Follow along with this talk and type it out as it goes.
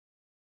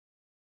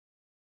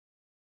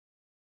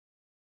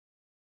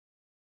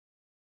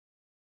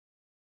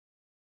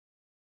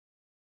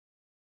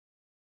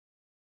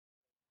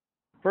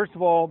First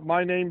of all,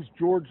 my name's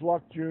George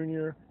Luck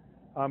Jr.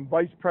 I'm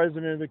Vice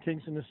President of the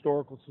Kingston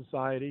Historical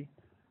Society,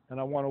 and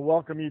I want to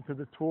welcome you to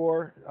the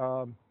tour,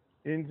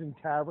 Inns and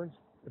Taverns.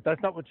 If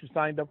that's not what you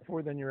signed up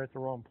for, then you're at the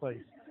wrong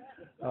place.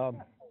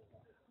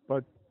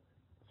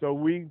 So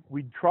we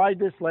tried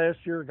this last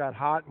year, it got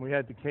hot, and we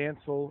had to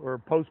cancel or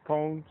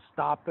postpone,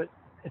 stop it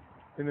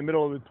in the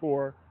middle of the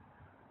tour.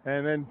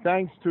 And then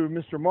thanks to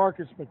Mr.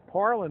 Marcus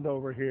McParland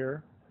over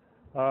here,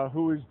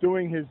 who is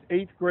doing his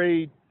 8th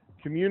grade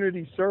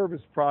community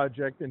service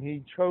project, and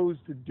he chose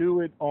to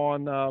do it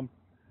on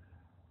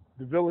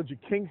the village of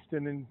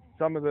Kingston and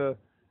some of the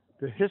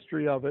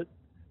history of it.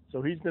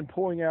 So he's been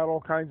pulling out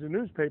all kinds of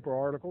newspaper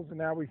articles, and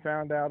now we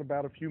found out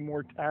about a few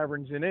more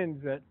taverns and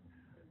inns that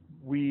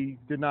we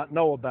did not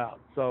know about.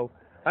 So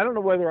I don't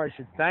know whether I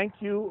should thank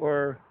you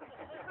or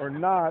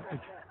not,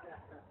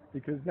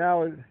 because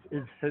now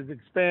it has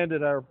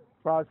expanded our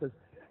process.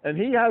 And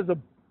he's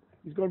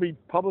going to be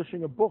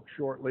publishing a book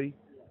shortly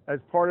as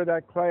part of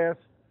that class.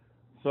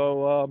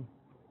 So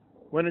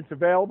when it's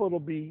available, it'll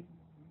be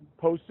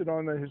posted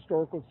on the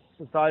Historical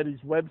Society's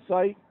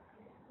website.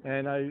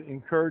 And I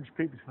encourage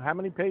people. How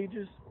many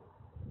pages?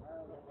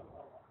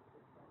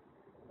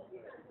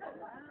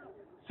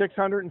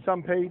 600 and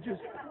some pages.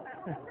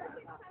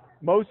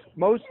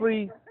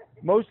 Mostly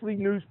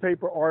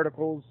newspaper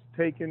articles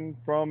taken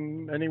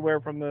from anywhere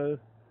from the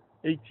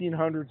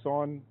 1800s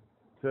on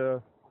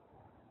to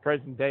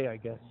present day, I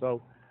guess.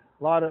 So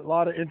a lot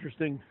of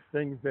interesting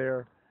things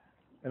there.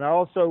 And I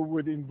also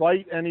would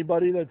invite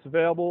anybody that's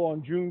available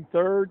on June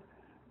 3rd.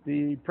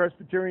 The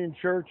Presbyterian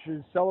Church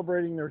is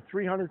celebrating their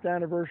 300th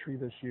anniversary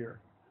this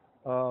year.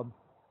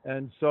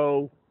 And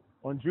so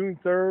on June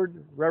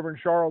 3rd, Reverend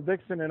Charles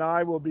Dixon and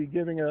I will be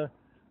giving a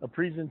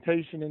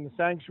presentation in the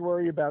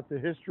sanctuary about the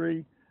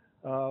history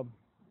from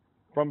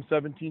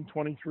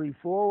 1723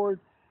 forward.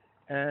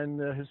 And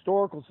the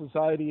Historical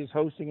Society is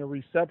hosting a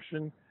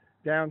reception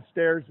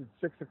downstairs at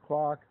 6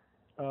 o'clock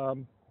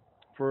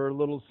for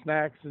little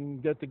snacks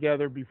and get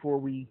together before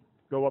we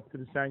go up to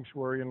the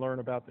sanctuary and learn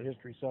about the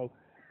history. So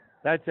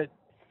that's at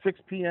 6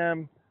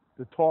 p.m.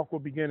 The talk will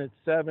begin at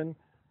 7.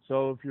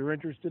 So if you're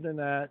interested in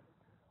that,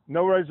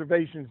 no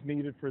reservations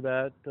needed for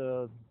that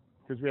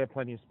because we have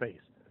plenty of space.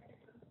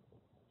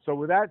 So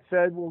with that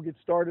said, we'll get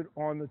started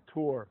on the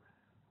tour.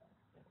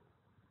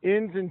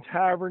 Inns and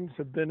taverns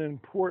have been an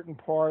important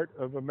part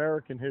of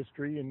American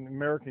history and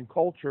American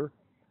culture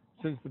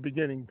since the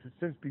beginning,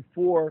 since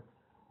before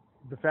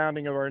the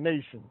founding of our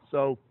nation.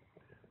 So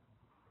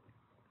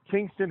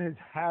Kingston has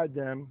had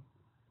them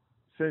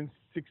since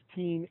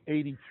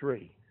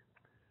 1683.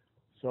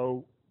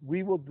 So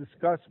we will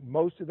discuss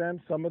most of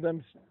them. Some of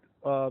them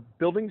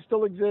buildings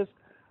still exist,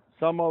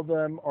 some of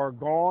them are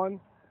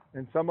gone,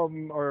 and some of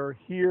them are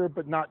here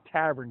but not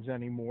taverns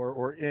anymore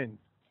or inns.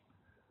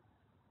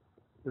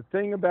 The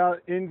thing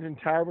about inns and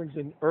taverns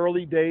in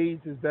early days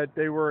is that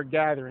they were a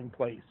gathering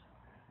place.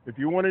 If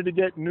you wanted to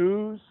get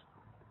news,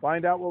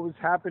 find out what was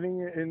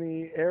happening in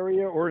the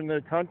area or in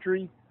the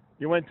country,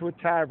 you went to a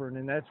tavern,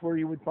 and that's where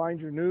you would find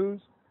your news.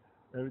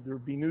 There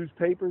would be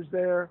newspapers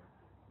there.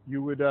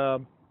 You would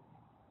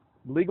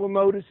legal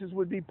notices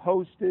would be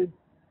posted,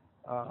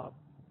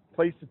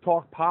 place to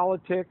talk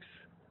politics,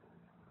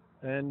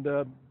 and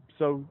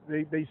so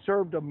they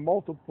served a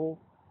multiple.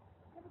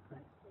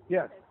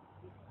 Yes.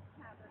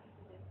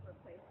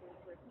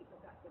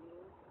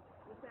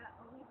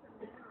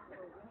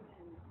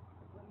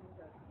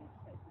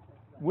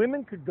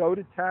 Women could go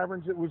to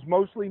taverns. It was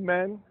mostly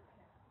men,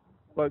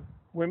 but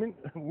women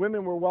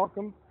were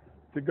welcome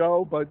to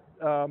go. But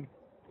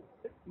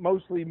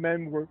mostly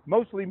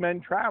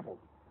men traveled.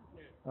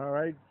 All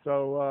right,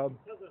 so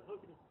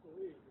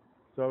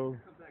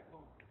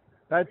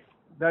that's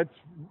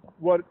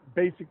what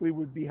basically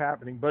would be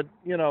happening. But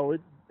you know,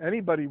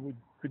 anybody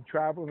could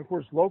travel, and of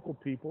course, local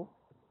people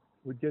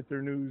would get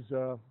their news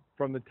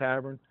from the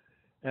tavern,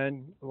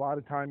 and a lot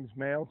of times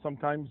mail,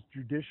 sometimes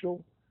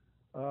judicial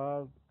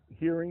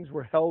hearings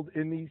were held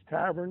in these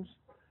taverns.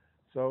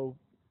 So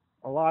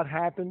a lot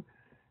happened.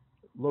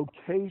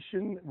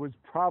 Location was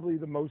probably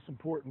the most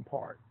important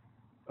part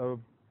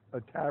of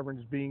a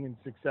tavern's being in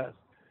success,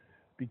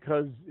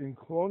 because in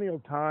colonial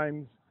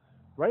times,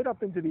 right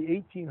up into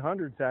the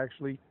 1800s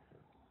actually,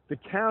 the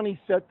county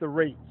set the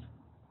rates.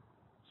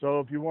 So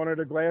if you wanted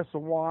a glass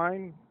of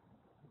wine,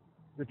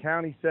 the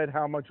county said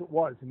how much it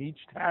was, and each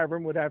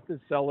tavern would have to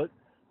sell it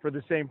for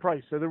the same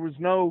price. So there was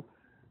no,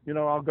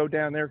 I'll go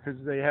down there because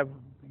they have,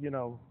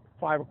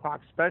 5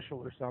 o'clock special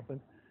or something.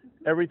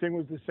 Everything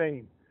was the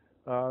same.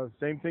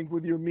 Same thing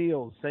with your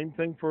meals. Same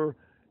thing for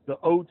the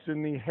oats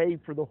and the hay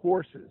for the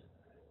horses.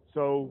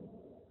 So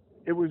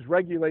it was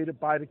regulated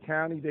by the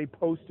county. They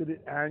posted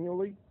it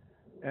annually,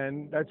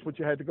 and that's what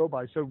you had to go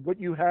by. So what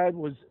you had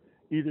was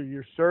either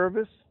your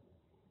service,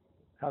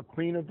 how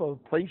clean of a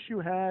place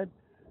you had,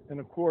 and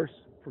of course,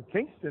 for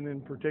Kingston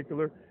in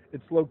particular,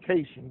 its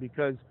location,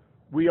 because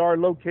we are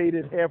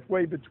located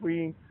halfway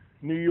between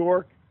New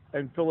York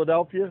and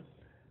Philadelphia.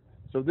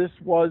 So this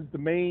was the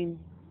main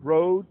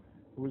road.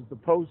 It was the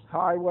post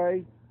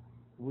highway.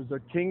 was a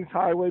King's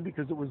Highway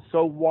because it was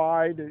so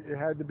wide. It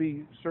had to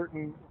be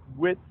certain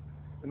width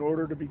in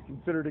order to be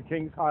considered a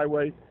King's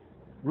Highway.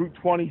 Route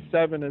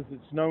 27, as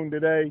it's known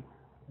today,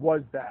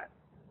 was that.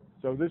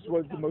 So this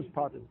was the most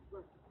popular.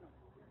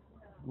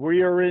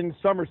 We are in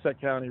Somerset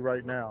County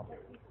right now.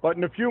 But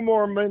in a few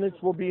more minutes,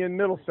 we'll be in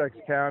Middlesex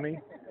County.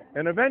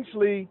 And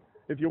eventually,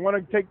 if you want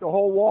to take the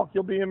whole walk,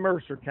 you'll be in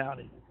Mercer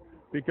County.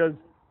 Because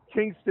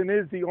Kingston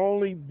is the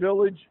only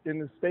village in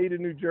the state of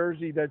New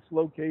Jersey that's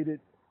located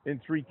in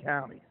 3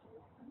 counties.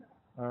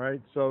 All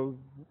right, so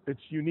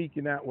it's unique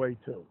in that way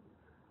too.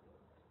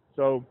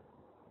 So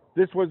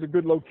this was a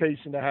good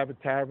location to have a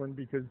tavern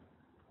because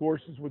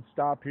horses would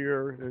stop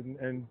here,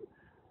 and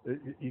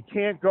you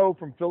can't go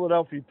from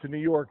Philadelphia to New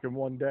York in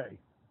one day.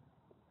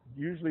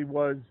 Usually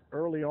was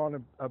early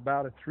on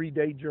about a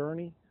 3-day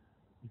journey.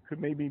 You could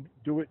maybe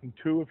do it in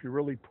 2 if you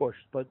really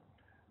pushed, but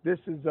this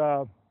is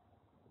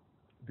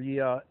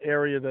the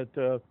area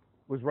that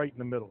was right in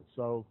the middle.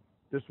 So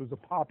this was a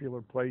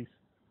popular place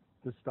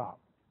to stop.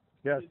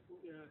 Yes?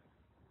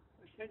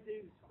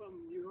 Attendees from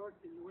New York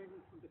and New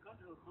England from the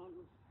Continental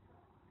Congress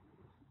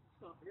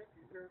stop here.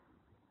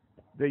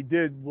 They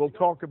did. We'll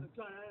talk about.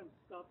 John Adams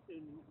stopped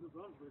in New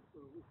Brunswick,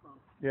 where we're from.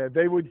 Yeah,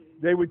 they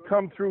would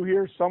come through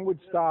here. Some would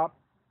stop,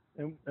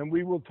 and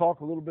we will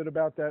talk a little bit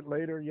about that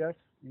later. Yes?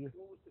 Yeah.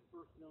 What was the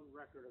first known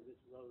record of this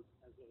road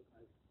as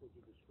what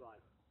you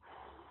described?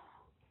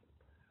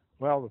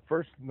 Well, the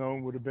first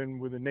known would have been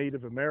with the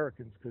Native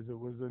Americans because it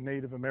was a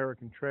Native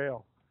American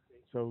trail.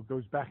 So it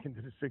goes back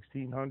into the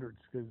 1600s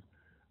because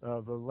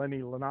the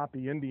Lenni Lenape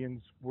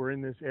Indians were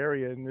in this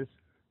area, and this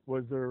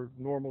was their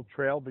normal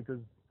trail because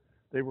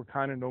they were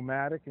kind of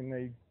nomadic, and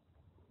they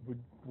would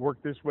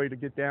work this way to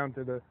get down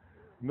to the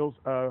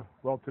to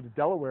the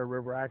Delaware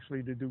River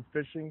actually to do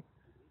fishing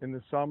in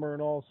the summer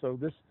and all. So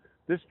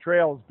this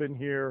trail has been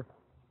here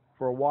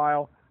for a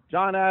while.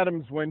 John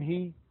Adams, when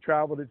he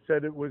traveled it,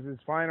 said it was as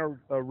fine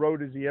a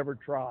road as he ever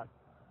trod,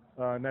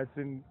 and that's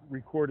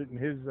recorded in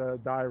his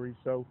diary.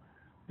 So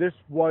this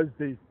was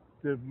the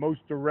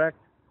most direct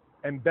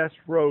and best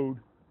road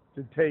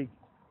to take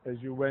as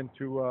you went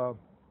to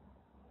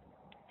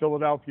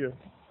Philadelphia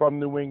from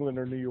New England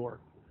or New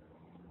York.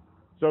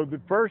 So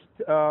the first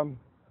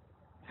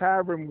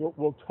tavern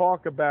we'll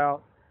talk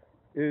about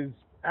is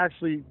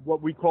actually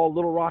what we call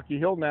Little Rocky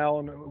Hill now,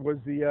 and it was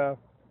the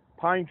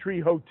Pine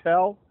Tree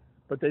Hotel,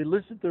 but they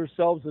listed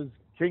themselves as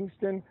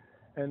Kingston,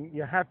 and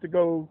you have to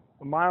go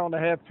 1.5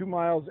 miles, 2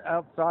 miles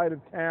outside of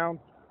town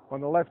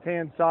on the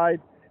left-hand side.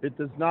 It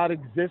does not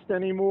exist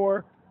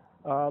anymore,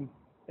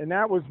 and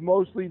that was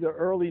mostly the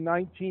early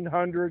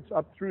 1900s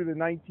up through the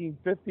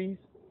 1950s,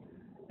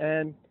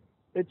 and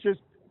it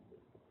just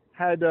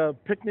had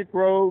picnic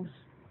groves.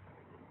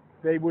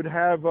 They would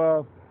have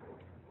the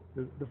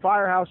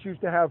firehouse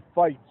used to have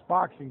fights,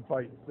 boxing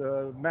fights,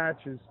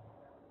 matches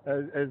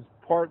as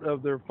part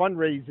of their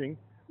fundraising,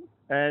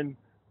 and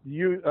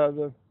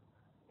the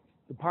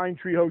Pine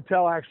Tree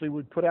Hotel actually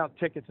would put out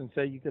tickets and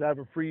say you could have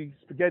a free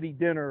spaghetti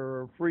dinner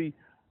or a free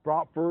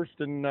bratwurst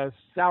and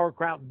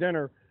sauerkraut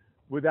dinner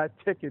with that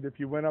ticket if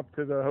you went up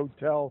to the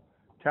hotel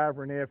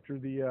tavern after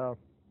the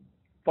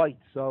fight.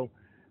 So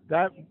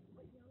that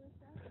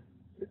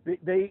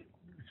they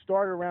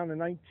started around the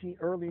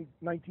early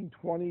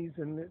 1920s,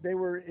 and they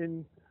were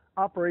in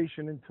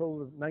operation until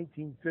the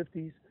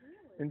 1950s.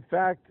 In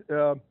fact,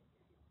 the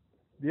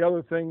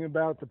other thing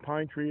about the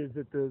Pine Tree is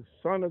that the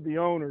son of the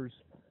owners,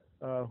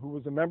 who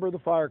was a member of the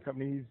fire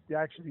company, he's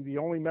actually the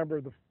only member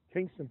of the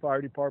Kingston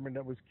Fire Department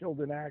that was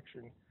killed in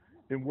action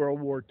in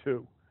World War II.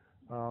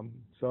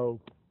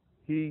 So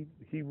he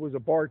was a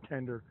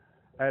bartender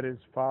at his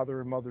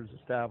father and mother's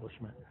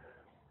establishment.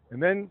 And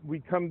then we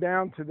come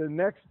down to the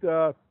next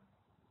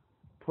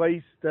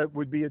place that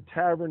would be a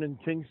tavern in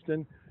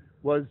Kingston,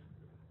 was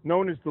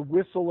known as the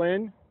Whistle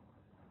Inn.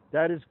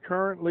 That is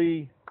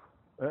currently,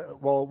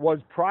 well, it was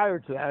prior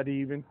to that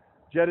even,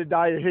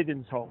 Jedediah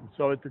Higgins' home.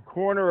 So at the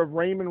corner of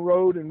Raymond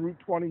Road and Route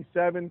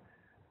 27,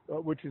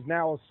 which is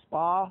now a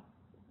spa,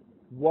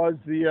 was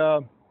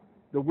the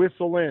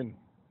Whistle Inn.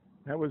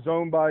 That was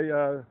owned by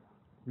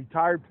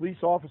retired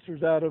police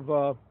officers out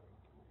of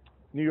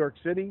New York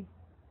City.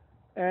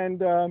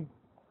 And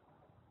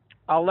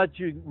I'll let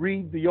you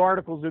read the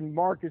articles in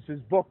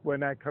Marcus's book when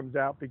that comes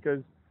out,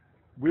 because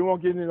we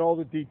won't get into all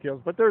the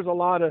details. But there's a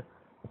lot of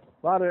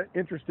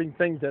interesting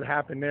things that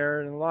happened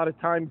there, and a lot of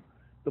times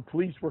the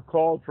police were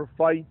called for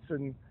fights,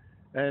 and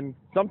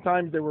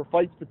sometimes there were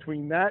fights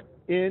between that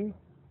inn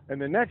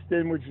and the next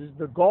inn, which is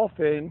the Golf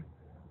Inn,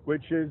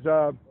 which is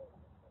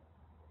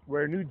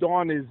where New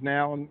Dawn is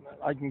now. And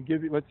I can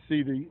give you, let's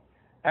see, the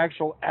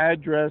actual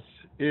address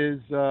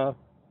is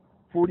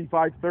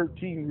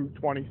 4513 Route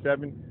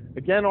 27.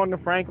 Again, on the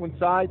Franklin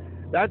side,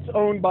 that's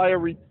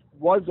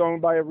was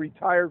owned by a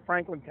retired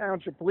Franklin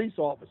Township police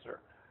officer.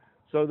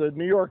 So the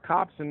New York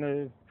cops and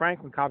the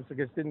Franklin cops, I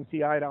guess, didn't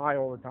see eye to eye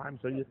all the time.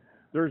 So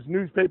there's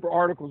newspaper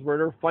articles where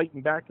they're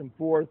fighting back and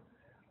forth.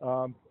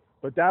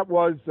 But that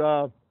was,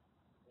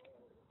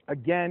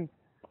 again,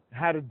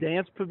 had a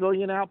dance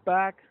pavilion out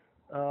back,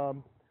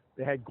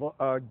 They had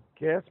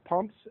gas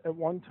pumps at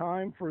one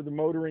time for the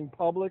motoring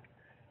public,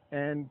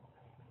 and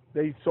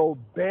they sold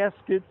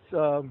baskets,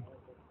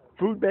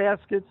 food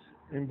baskets,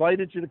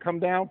 invited you to come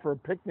down for a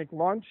picnic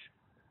lunch,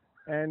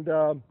 and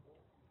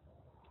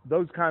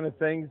those kind of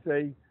things.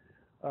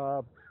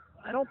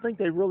 I don't think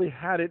they really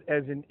had it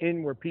as an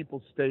inn where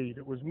people stayed.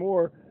 It was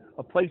more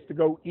a place to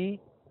go eat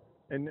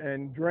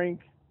and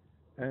drink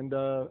and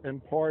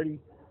party.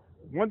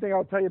 One thing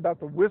I'll tell you about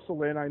the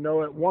Whistle Inn, I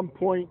know at one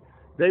point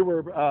they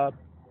were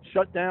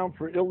shut down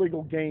for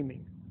illegal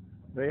gaming.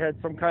 They had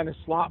some kind of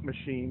slot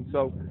machine.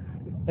 So,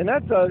 and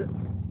that's a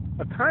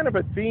kind of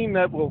a theme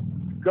that will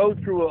go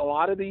through a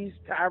lot of these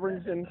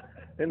taverns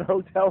and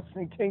hotels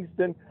in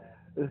Kingston,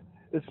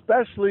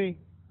 especially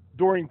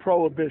during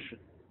Prohibition,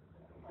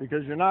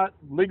 because you're not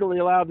legally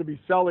allowed to be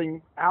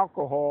selling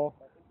alcohol,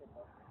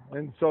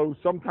 and so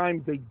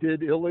sometimes they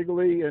did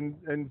illegally,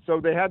 and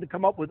so they had to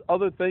come up with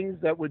other things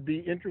that would be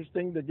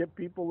interesting to get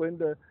people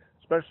into,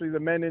 especially the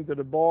men, into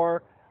the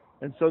bar,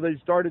 and so they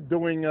started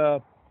doing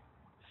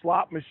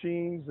slot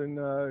machines and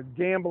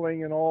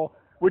gambling and all,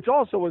 which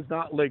also was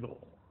not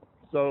legal.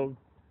 So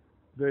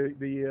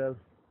the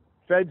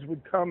feds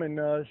would come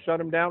and shut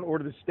them down, or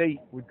the state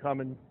would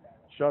come and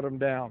shut them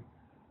down.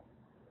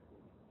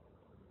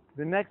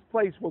 The next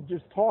place we'll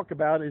just talk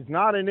about is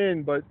not an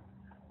inn, but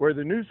where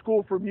the New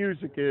School for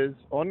Music is,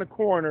 on the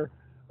corner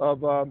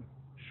of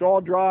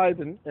Shaw Drive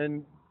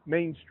and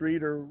Main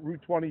Street, or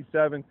Route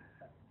 27.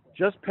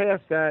 Just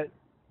past that,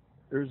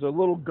 there's a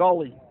little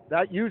gully.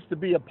 That used to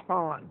be a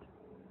pond.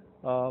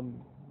 It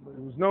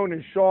was known as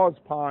Shaw's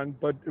Pond,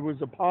 but it was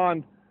a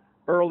pond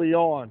early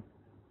on.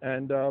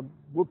 And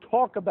we'll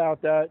talk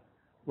about that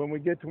when we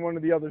get to one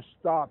of the other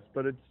stops,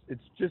 but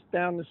it's just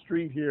down the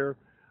street here.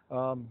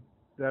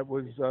 That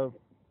was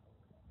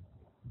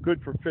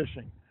good for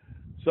fishing.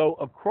 So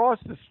across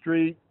the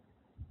street,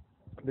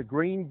 the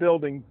green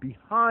building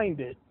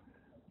behind it,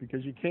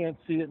 because you can't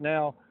see it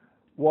now,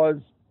 was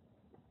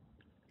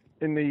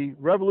in the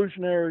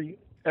Revolutionary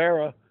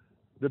era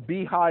the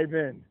Beehive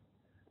Inn.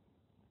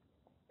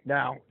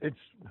 Now,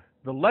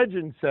 the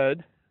legend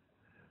said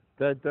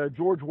that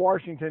George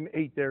Washington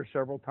ate there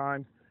several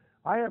times.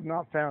 I have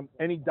not found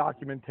any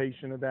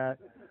documentation of that,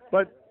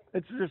 but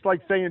it's just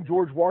like saying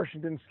George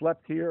Washington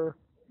slept here.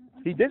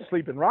 He did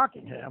sleep in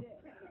Rockingham,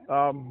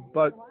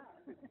 but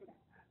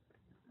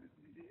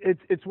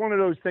it's one of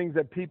those things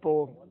that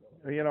people,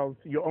 if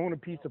you own a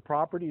piece of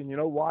property and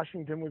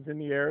Washington was in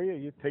the area,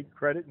 you take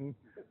credit and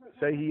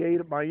say he ate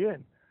at my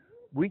inn.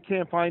 We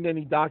can't find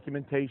any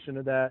documentation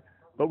of that,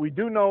 but we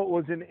do know it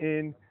was an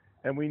inn,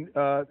 and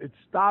it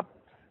stopped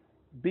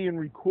being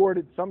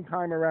recorded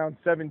sometime around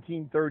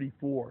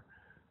 1734.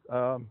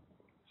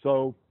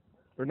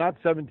 Or not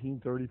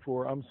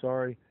 1734, I'm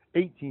sorry,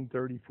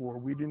 1834.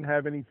 We didn't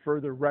have any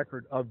further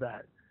record of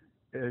that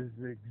as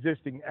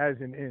existing as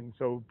an inn,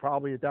 so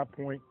probably at that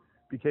point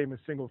became a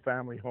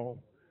single-family home.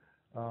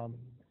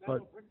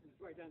 But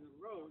right down the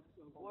road,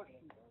 so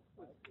Washington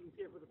was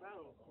here for the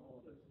battle.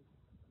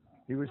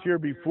 He was here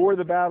before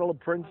the Battle of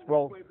Princeton.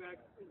 Way back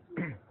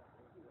into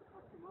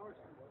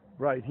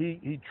Right.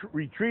 He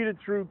retreated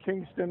through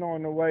Kingston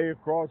on the way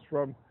across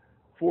from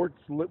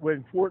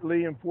when Fort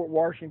Lee and Fort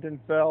Washington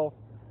fell.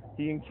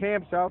 He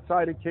encamps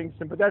outside of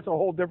Kingston, but that's a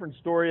whole different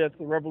story. That's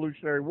the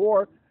Revolutionary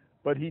War.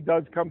 But he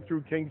does come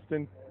through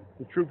Kingston.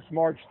 The troops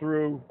march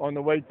through on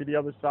the way to the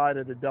other side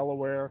of the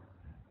Delaware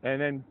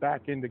and then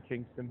back into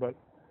Kingston. But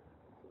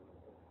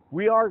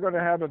we are going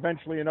to have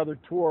eventually another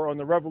tour on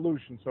the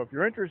Revolution. So if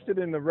you're interested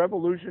in the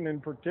Revolution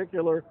in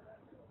particular,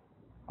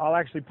 I'll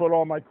actually put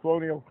on my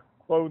colonial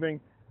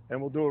clothing and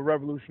we'll do a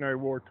Revolutionary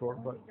War tour.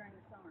 But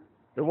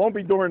it won't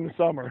be during the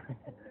summer.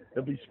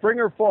 It'll be spring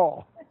or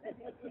fall,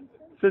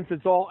 since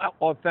it's all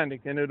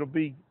authentic, and it'll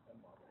be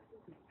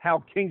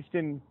how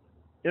Kingston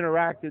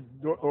interacted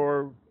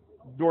or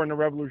during the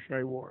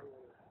Revolutionary War.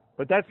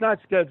 But that's not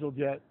scheduled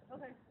yet.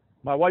 Okay.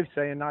 My wife's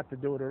saying not to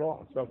do it at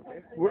all. So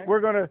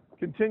we're going to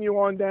continue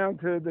on down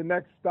to the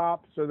next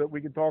stop so that we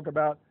can talk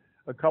about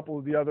a couple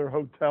of the other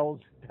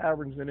hotels,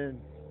 taverns, and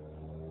inns.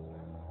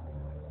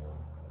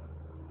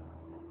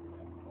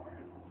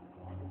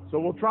 So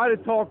we'll try to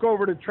talk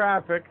over the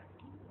traffic,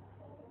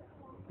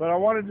 but I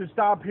wanted to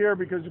stop here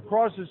because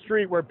across the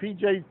street where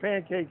PJ's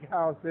Pancake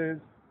House is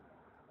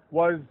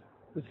was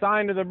the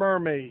Sign of the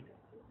Mermaid.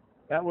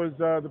 That was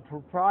the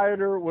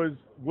proprietor was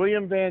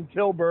William Van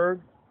Tilburg.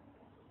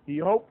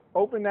 He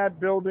opened that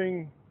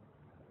building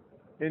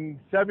in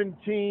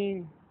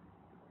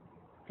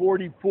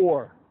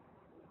 1744.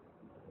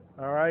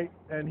 All right,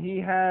 and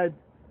it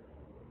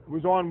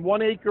was on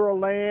 1 acre of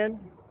land.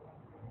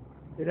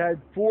 It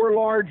had 4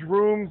 large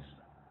rooms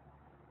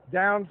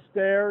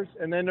downstairs,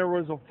 and then there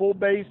was a full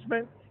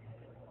basement.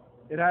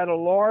 It had a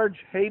large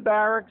hay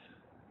barracks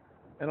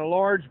and a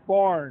large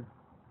barn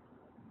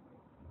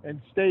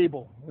and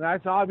stable. And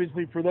that's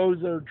obviously for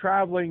those that are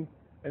traveling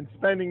and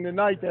spending the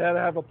night. They had to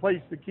have a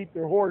place to keep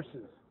their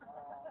horses.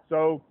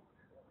 So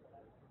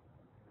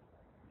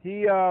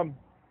he, in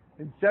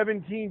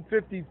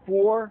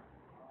 1754,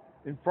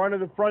 in front of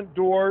the front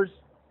doors,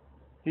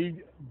 he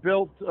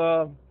built,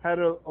 had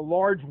a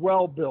large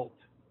well built.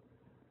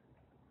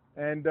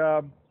 And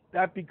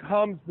that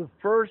becomes the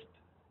first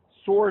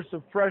source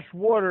of fresh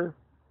water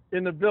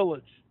in the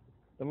village,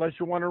 unless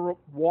you want to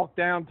walk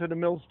down to the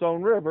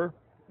Millstone River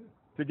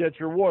to get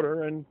your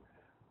water. And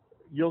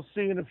you'll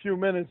see in a few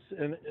minutes,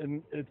 and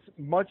it's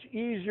much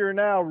easier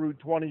now, Route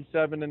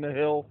 27 in the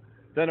hill,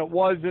 than it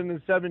was in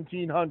the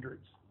 1700s.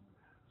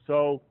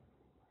 So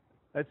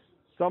that's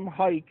some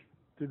hike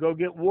to go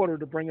get water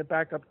to bring it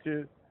back up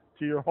to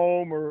your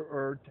home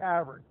or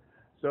tavern.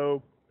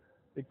 So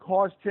it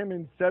cost him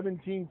in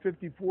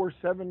 1754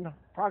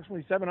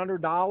 approximately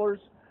 $700,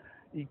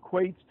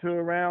 equates to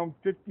around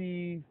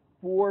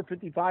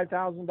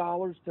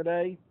 $55,000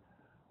 today.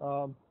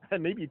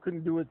 And maybe you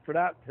couldn't do it for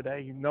that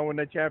today, knowing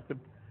that you have to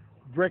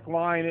brick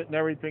line it and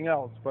everything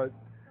else. But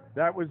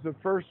that was the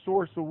first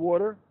source of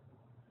water.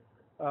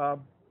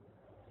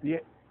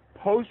 The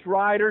post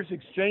riders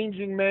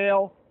exchanging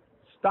mail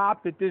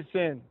stopped at this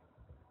inn.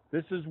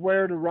 This is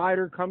where the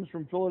rider comes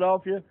from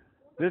Philadelphia.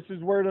 This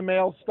is where the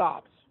mail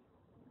stops.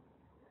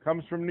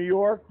 Comes from New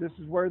York. This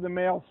is where the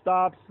mail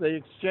stops. They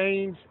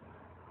exchange,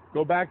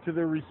 go back to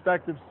their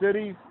respective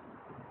cities.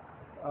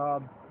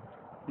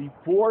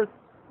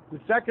 The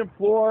second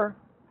floor,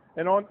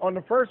 and on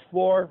the first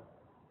floor,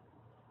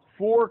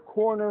 4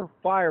 corner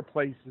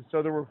fireplaces.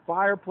 So there were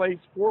 4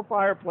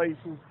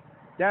 fireplaces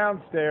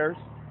downstairs.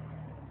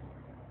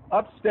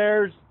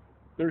 Upstairs,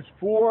 there's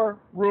 4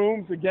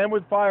 rooms, again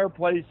with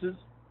fireplaces.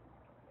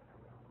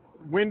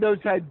 Windows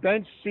had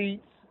bench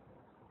seats.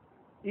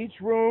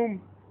 Each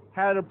room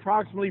had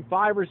approximately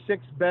 5 or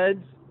 6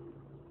 beds.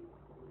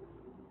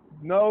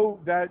 Know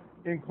that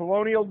in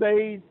colonial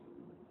days,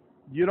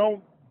 you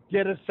don't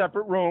get a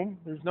separate room.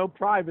 There's no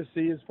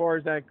privacy as far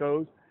as that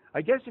goes.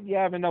 I guess if you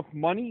have enough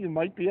money, you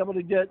might be able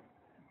to get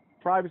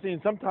privacy.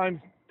 And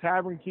sometimes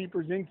tavern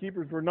keepers,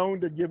 innkeepers were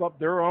known to give up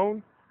their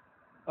own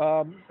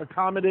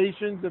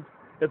accommodations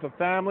if a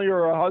family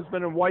or a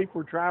husband and wife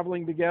were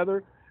traveling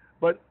together.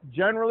 But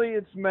generally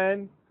it's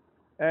men,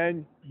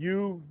 and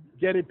you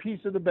get a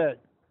piece of the bed.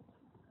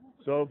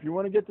 So if you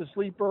want to get to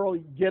sleep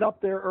early, get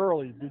up there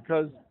early,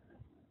 because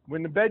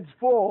when the bed's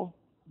full,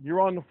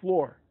 you're on the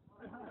floor.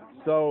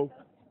 So,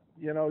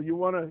 you know, you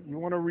want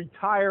to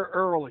retire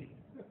early.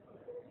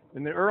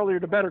 And the earlier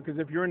the better, because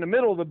if you're in the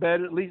middle of the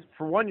bed, at least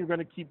for one, you're going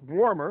to keep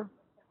warmer,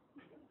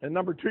 and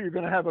number 2, you're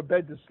going to have a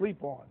bed to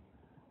sleep on.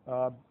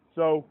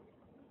 So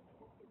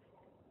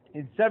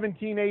in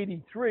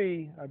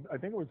 1783, I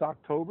think it was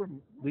October,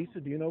 Lisa,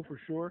 do you know for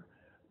sure?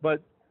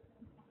 But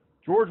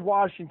George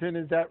Washington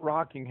is at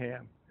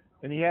Rockingham,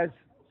 and he has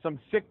some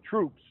sick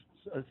troops.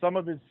 Some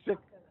of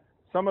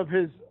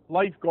his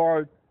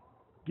lifeguards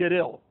get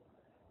ill,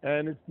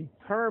 and it's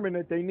determined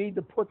that they need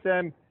to put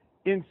them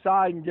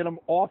inside and get them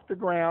off the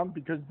ground,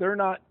 because they're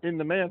not in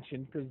the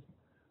mansion, because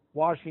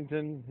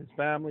Washington, his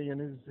family,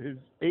 and his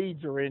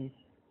aides are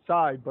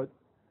inside, but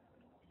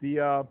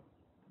the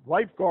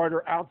lifeguard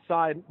are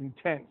outside in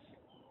tents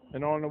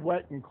and on the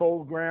wet and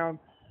cold ground.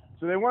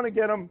 So they want to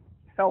get them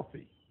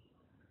healthy.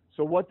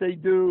 So what they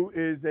do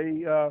is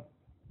they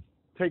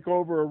take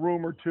over a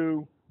room or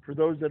 2 for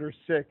those that are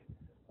sick.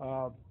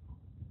 I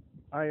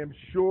am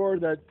sure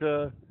that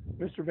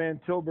Mr. Van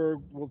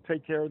Tilburg will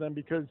take care of them,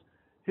 because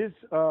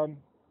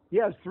he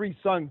has 3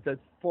 sons that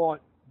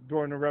fought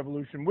during the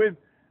Revolution with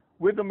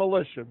the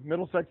militia,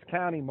 Middlesex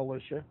County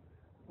Militia,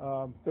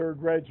 3rd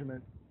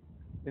Regiment.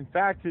 In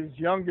fact, his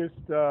youngest,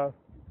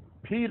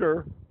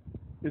 Peter,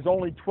 is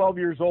only 12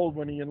 years old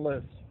when he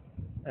enlists,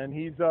 and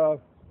his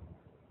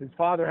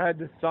father had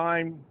to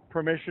sign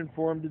permission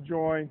for him to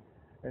join,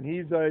 and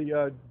he's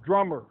a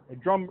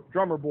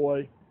drummer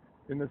boy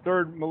in the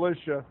 3rd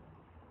Militia.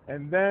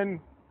 And then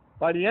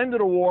by the end of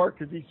the war,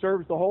 because he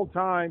serves the whole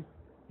time,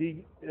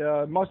 he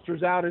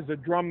musters out as a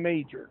drum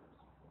major.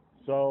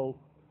 So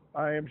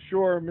I am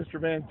sure Mr.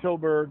 Van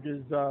Tilburg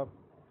is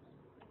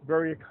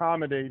very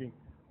accommodating.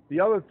 The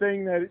other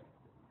thing that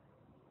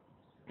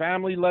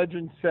family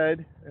legend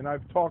said, and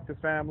I've talked to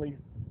family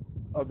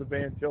of the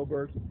Van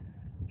Tilburgs,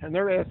 and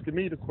they're asking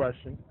me the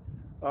question,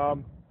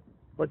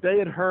 but they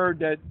had heard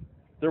that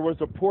there was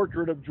a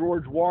portrait of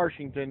George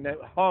Washington that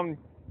hung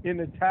in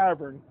the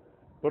tavern,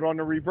 but on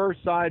the reverse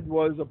side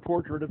was a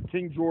portrait of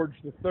King George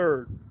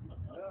III.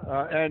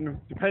 And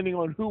depending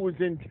on who was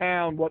in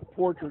town, what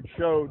portrait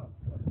showed.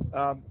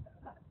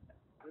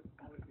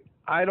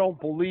 I don't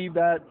believe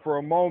that for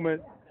a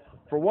moment.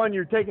 For one,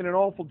 you're taking an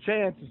awful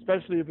chance,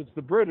 especially if it's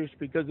the British,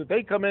 because if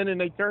they come in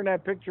and they turn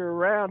that picture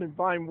around and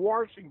find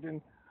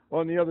Washington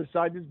on the other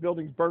side, this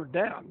building's burnt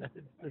down.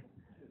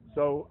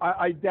 So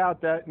I doubt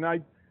that,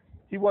 and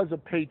he was a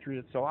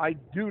patriot, so I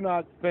do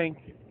not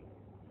think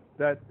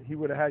that he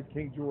would have had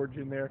King George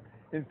in there.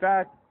 In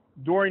fact,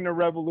 during the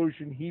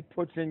Revolution, he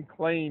puts in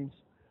claims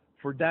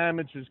for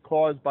damages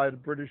caused by the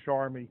British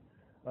Army.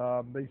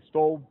 They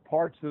stole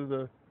parts of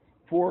the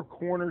 4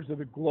 corners of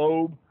the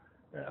globe,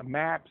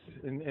 maps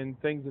and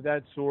things of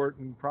that sort,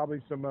 and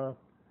probably some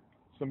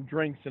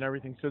drinks and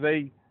everything. So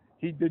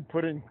he did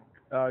put in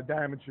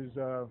damages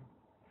for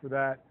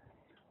that.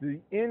 The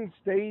inn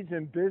stays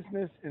in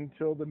business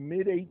until the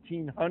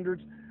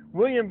mid-1800s.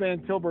 William Van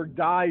Tilburg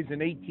dies in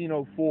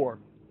 1804,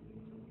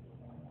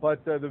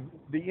 but the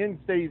inn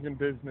stays in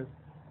business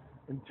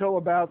until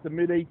about the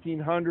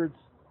mid-1800s.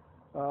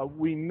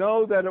 We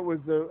know that it was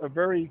a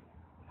very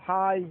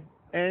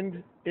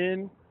high-end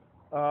inn.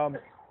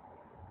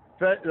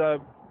 The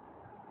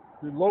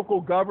local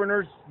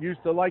governors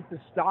used to like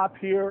to stop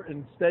here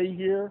and stay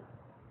here,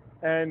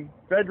 and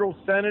federal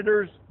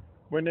senators,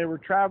 when they were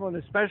traveling,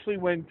 especially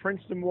when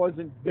Princeton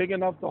wasn't big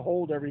enough to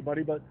hold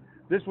everybody, but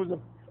this was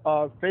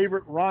a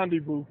favorite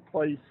rendezvous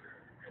place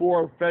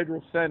for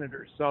federal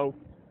senators. So,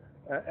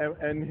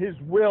 and his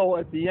will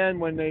at the end,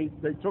 when they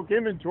took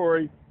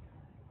inventory,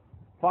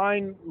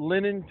 fine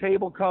linen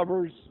table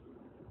covers,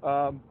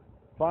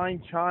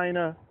 fine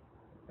china,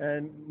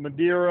 and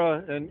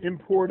Madeira, and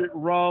imported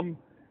rum,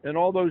 and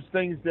all those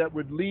things that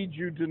would lead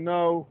you to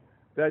know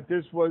that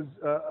this was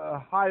a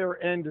higher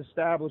end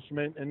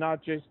establishment and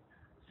not just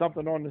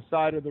something on the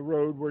side of the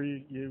road where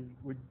you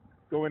would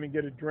go in and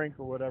get a drink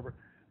or whatever.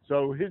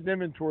 So his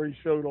inventory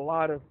showed a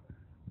lot of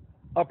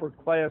upper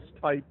class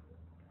type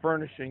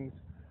furnishings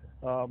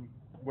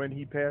when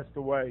he passed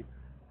away.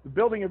 The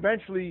building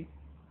eventually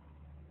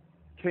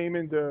came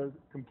into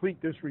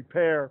complete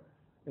disrepair,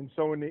 and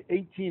so in the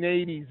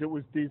 1880s it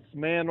was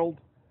dismantled,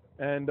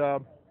 and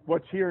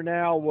what's here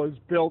now was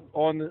built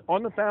on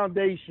the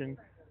foundation,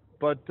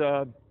 but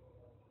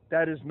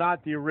that is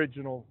not the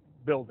original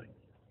building.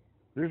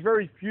 There's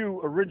very few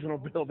original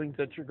buildings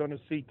that you're going to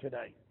see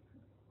today.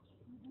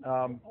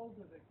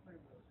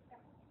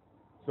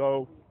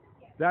 So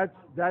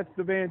that's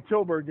the Van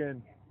Tilburg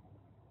Inn.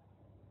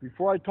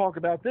 Before I talk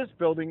about this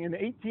building, in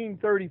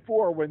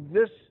 1834, when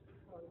this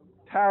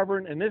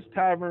tavern and this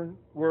tavern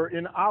were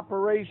in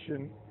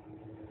operation,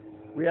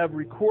 we have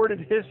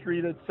recorded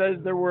history that says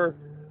there were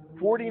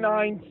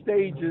 49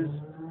 stages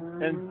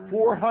and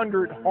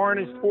 400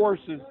 harnessed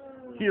horses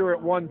here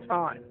at one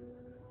time,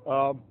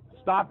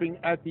 stopping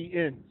at the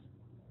inns,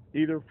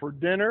 either for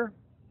dinner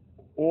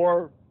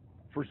or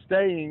for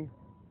staying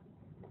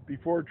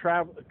before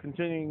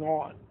continuing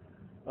on.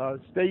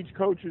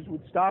 Stagecoaches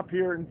would stop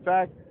here. In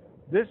fact,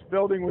 this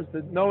building was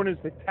known as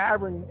the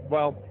Tavern,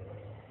 well,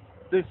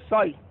 this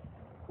site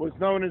was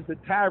known as the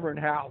Tavern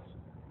House.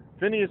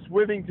 Phineas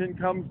Withington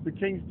comes to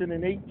Kingston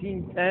in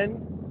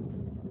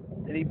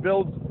 1810, and he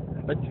builds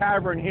a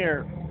tavern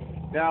here.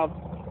 Now,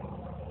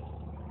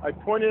 I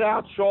pointed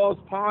out Shaw's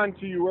Pond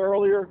to you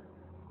earlier.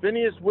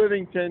 Phineas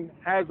Withington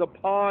has a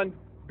pond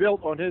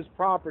built on his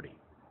property.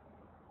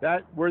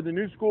 That, where the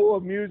New School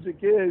of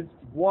Music is,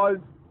 was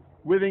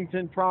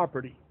Withington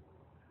property.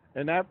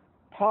 And that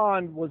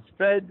pond was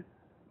fed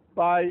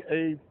by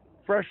a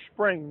fresh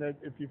spring that,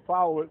 if you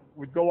follow it,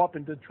 would go up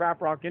into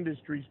Trap Rock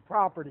Industries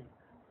property.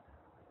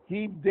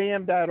 He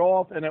dammed that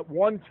off, and at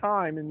one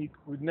time, and you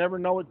would never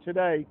know it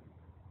today,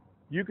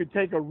 you could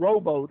take a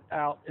rowboat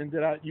out into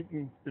that.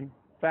 In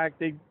fact,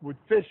 they would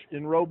fish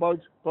in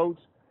rowboats,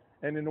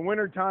 and in the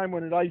wintertime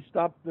when it iced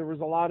up, there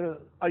was a lot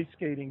of ice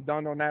skating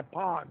done on that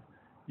pond.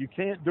 You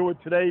can't do it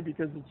today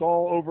because it's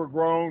all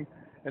overgrown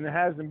and it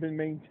hasn't been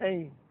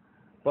maintained.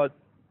 But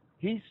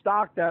he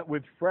stocked that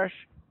with fresh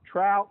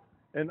trout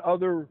and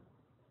other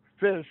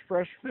fish,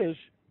 fresh fish,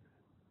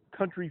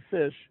 country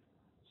fish,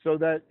 so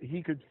that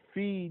he could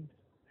feed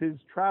his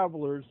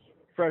travelers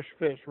fresh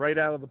fish right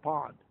out of the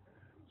pond.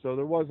 So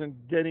there wasn't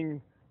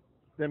getting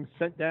them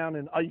sent down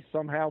in ice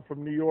somehow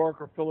from New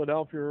York or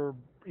Philadelphia or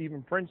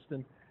even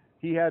Princeton.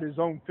 He had his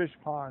own fish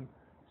pond.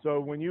 So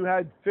when you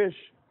had fish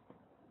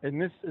in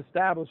this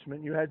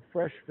establishment, you had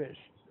fresh fish.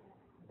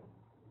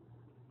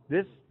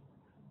 This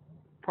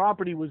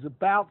property was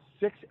about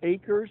 6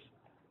 acres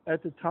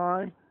at the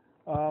time.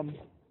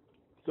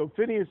 So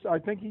Phineas, I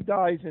think he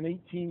dies in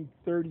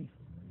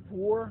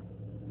 1834.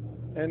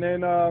 And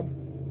then a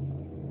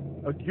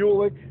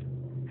Gulick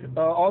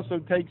also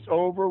takes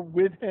over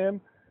with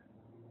him.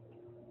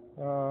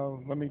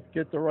 Let me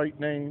get the right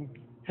name.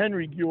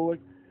 Henry Gulick.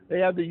 They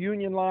have the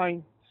Union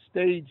Line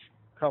Stage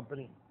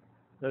Company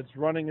that's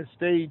running a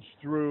stage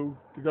through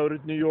to go to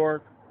New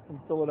York from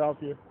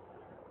Philadelphia.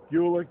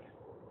 Gulick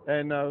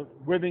and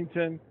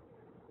Withington.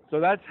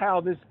 So that's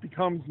how this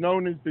becomes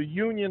known as the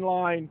Union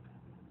Line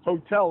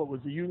Hotel.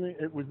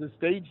 It was a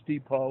stage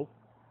depot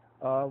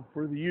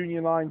for the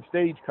Union Line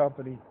Stage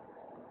Company.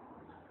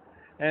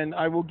 And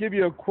I will give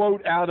you a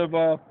quote out of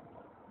the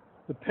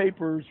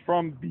papers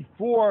from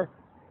before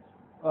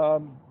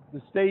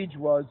the stage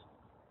was.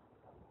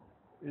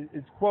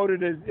 It's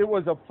quoted as,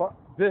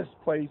 this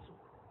place,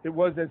 it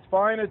was as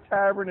fine a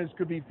tavern as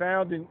could be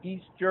found in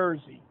East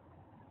Jersey,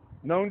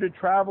 known to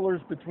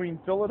travelers between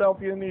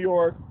Philadelphia and New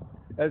York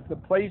as the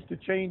place to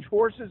change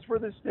horses for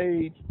the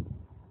stage,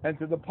 and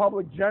to the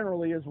public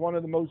generally as one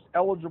of the most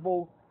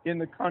eligible in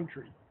the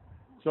country.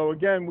 So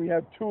again, we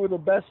have two of the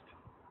best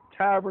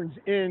taverns,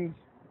 inns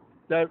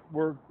that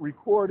were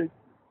recorded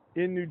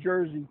in New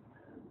Jersey,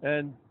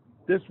 and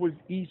this was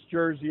East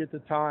Jersey at the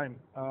time.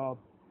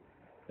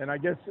 And I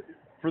guess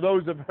for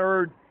those who have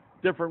heard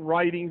different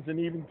writings, and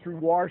even through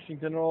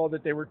Washington and all,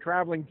 that they were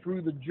traveling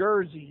through the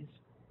Jerseys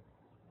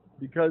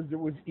because it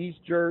was East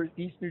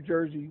New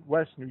Jersey,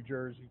 West New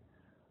Jersey,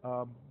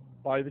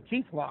 by the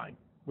Keith line,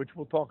 which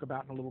we'll talk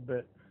about in a little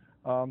bit.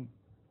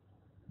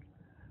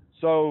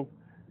 So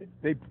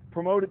they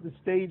promoted the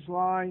stage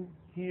line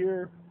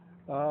here.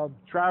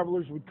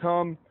 Travelers would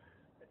come,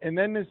 and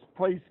then this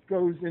place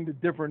goes into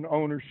different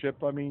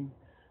ownership. I mean,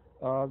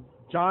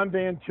 John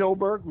Van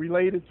Tilburg,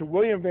 related to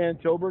William Van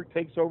Tilburg,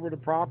 takes over the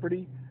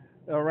property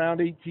around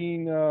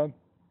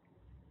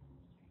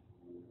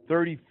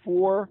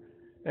 1834,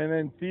 and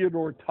then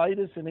Theodore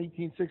Titus in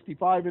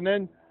 1865, and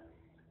then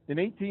in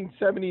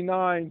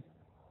 1879,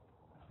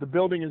 the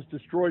building is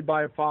destroyed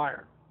by a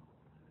fire.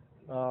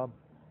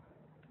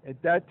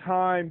 At that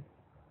time,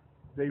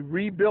 they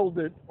rebuild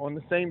it on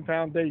the same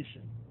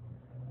foundation,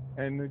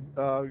 and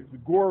the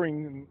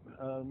Goring,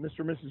 Mr.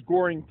 and Mrs.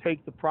 Goring,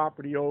 take the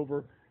property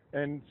over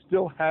and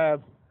still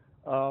have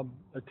a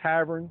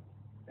tavern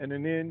and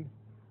an inn.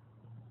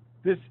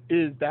 This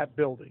is that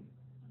building.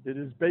 It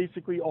is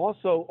basically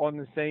also on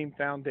the same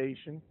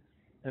foundation,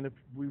 and if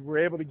we were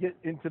able to get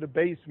into the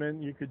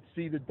basement, you could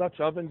see the Dutch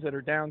ovens that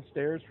are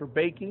downstairs for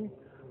baking.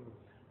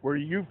 Where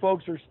you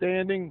folks are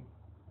standing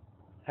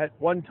at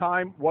one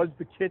time was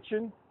the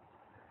kitchen,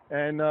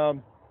 and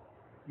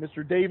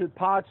Mr. David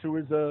Potts, who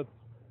is a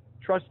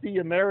trustee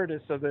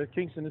emeritus of the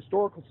Kingston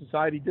Historical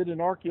Society, did an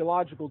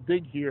archaeological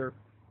dig here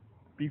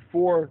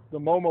before the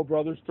Momo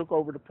brothers took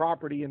over the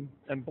property and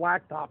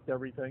blacktopped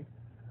everything.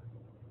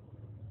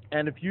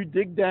 And if you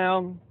dig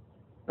down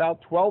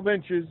about 12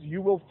 inches,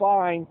 you will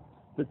find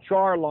the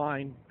char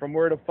line from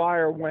where the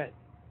fire went.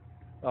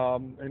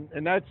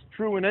 And that's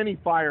true in any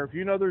fire. If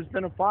you know there's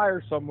been a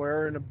fire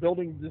somewhere and a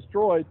building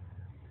destroyed,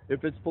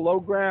 if it's below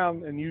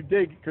ground and you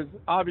dig, because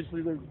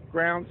obviously the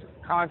ground's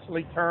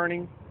constantly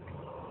turning,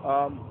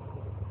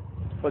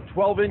 but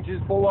 12 inches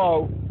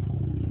below,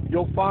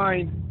 you'll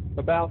find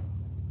about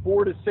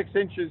 4 to 6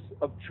 inches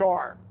of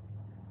char.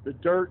 The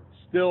dirt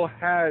still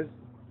has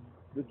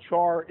the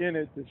char in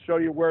it to show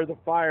you where the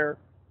fire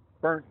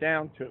burnt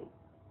down to.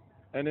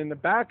 And in the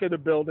back of the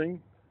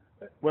building,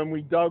 when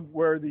we dug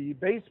where the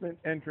basement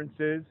entrance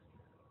is,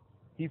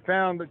 he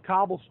found the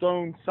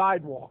cobblestone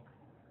sidewalk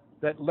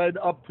that led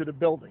up to the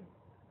building,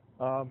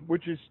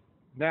 which is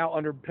now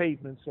under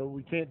pavement, so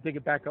we can't dig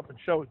it back up and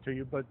show it to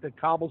you, but the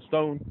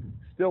cobblestone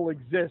still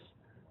exists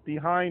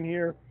behind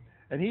here.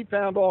 And he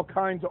found all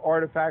kinds of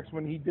artifacts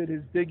when he did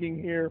his digging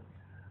here.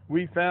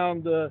 He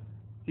found a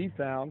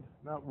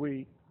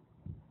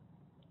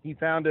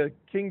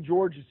King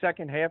George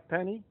II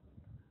halfpenny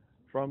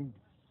from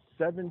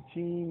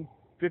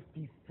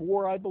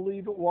 1754, I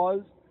believe it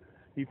was.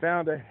 He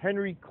found a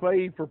Henry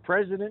Clay for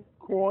President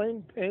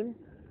coin, pin.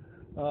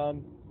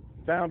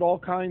 Found all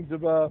kinds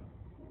of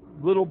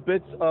little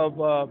bits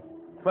of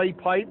clay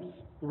pipes,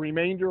 the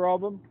remainder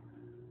of them.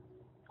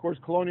 Of course,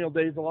 colonial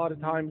days, a lot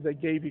of times they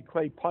gave you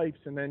clay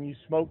pipes and then you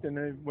smoked, and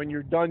then when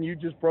you're done, you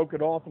just broke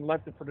it off and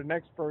left it for the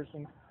next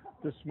person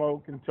to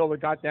smoke until it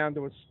got down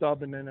to a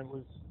stub, and then it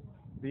was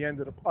the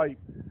end of the pipe.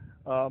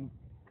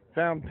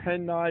 Found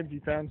pen knives, he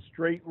found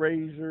straight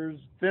razors,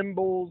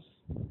 thimbles,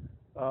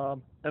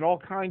 and all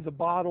kinds of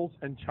bottles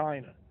and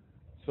china.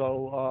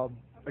 So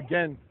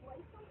again,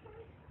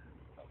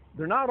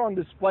 they're not on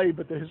display,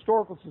 but the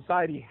Historical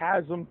Society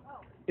has them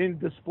in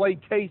display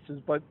cases,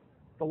 but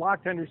the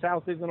lock tender's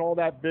house isn't all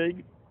that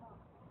big,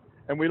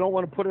 and we don't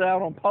want to put it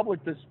out on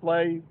public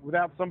display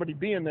without somebody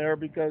being there,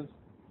 because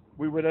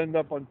we would end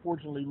up,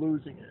 unfortunately,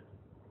 losing it.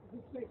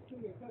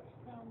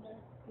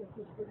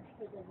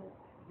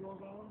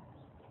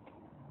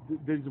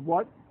 There's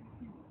what?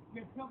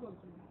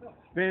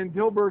 Van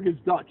Tilburg is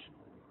Dutch.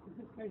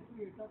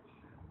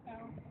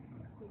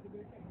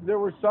 There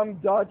were some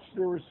Dutch,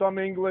 there was some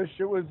English.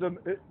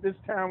 This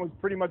town was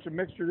pretty much a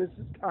mixture. This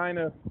is kind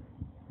of,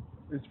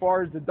 as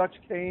far as the Dutch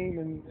came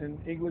and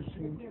English.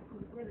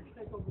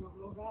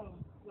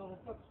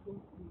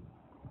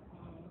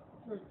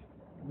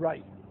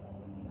 Right.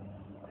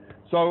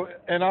 So,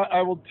 and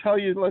I will tell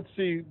you, let's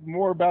see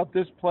more about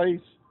this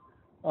place.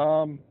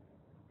 I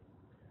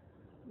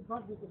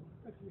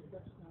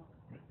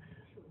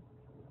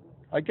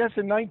guess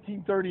in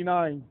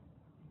 1939,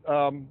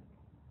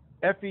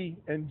 Effie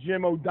and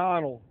Jim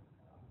O'Donnell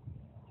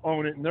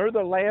own it, and they're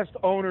the last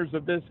owners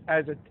of this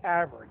as a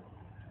tavern.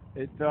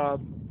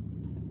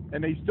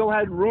 And they still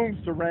had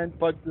rooms to rent,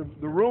 but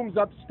the rooms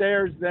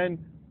upstairs then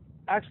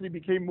actually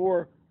became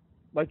more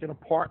like an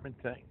apartment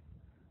thing.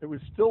 It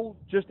was still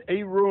just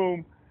a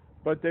room,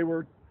 but they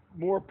were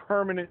more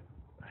permanent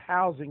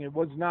housing. It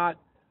was not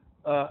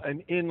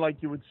an inn like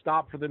you would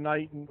stop for the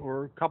night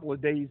or a couple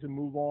of days and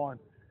move on.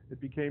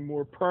 It became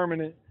more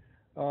permanent.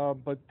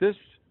 But this,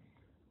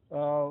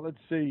 let's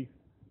see,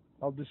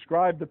 I'll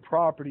describe the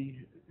property.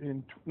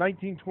 In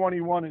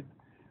 1921,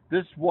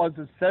 this was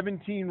a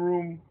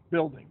 17-room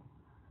building.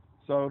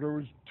 So there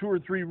was 2 or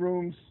 3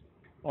 rooms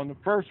on the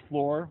first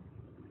floor,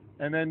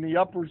 and then the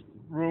upper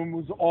room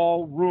was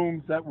all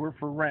rooms that were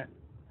for rent.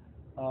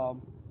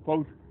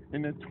 Both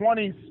in the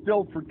 20s,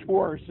 still for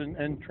tourists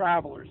and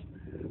travelers.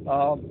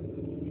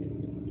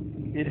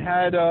 It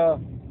had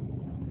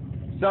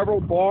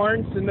several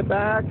barns in the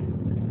back.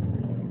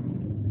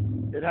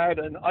 It had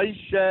an ice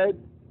shed,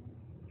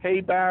 hay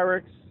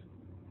barracks,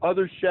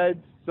 other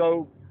sheds.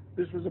 So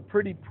this was a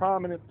pretty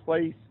prominent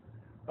place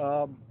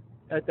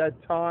at that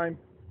time.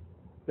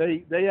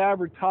 They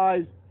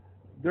advertised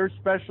their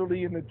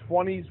specialty in the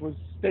 20s was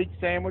steak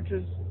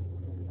sandwiches.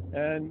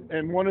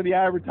 And one of the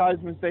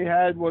advertisements they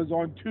had was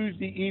on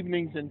Tuesday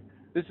evenings, and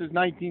this is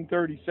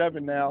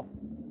 1937 now.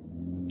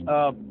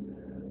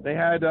 They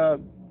had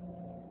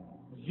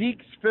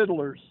Zeke's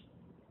Fiddlers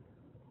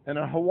and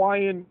a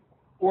Hawaiian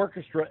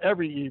orchestra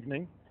every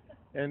evening,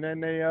 and then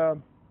they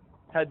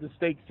had the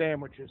steak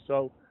sandwiches.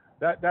 So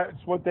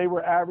that's what they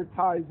were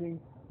advertising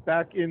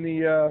back in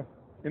the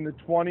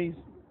 20s.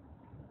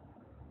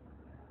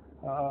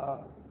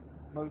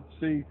 Let's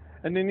see.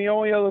 And then the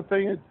only other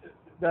thing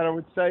that I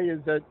would say is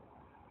that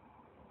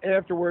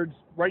afterwards,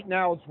 right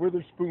now it's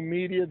Witherspoon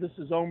Media. This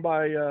is owned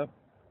by the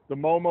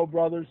Momo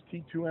brothers,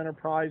 T2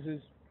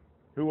 Enterprises,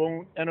 who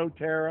own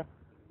Enoterra,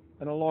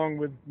 and along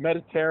with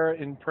Mediterra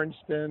in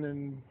Princeton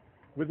and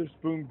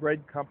Witherspoon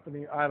Bread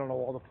Company. I don't know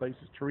all the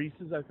places.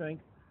 Teresa's, I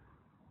think.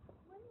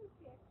 When was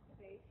the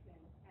excavation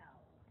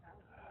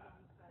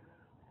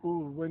held?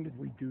 Ooh, when did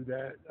we do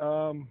that?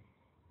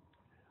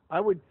 I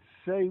would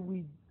say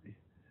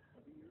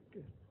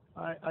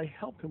I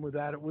helped him with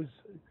that. It was,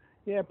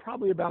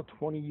 probably about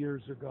 20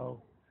 years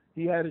ago.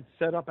 He had it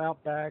set up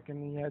out back,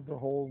 and he had the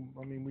whole,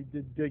 we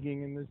did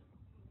digging in this.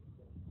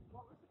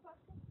 What was the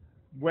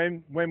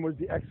question? When was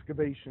the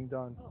excavation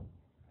done?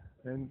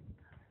 And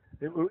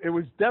it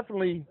was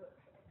definitely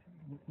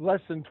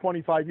less than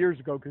 25 years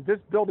ago, because this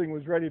building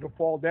was ready to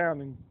fall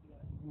down in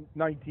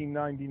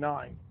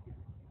 1999,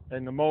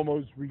 and the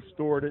Momos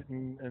restored it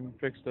and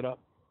fixed it up.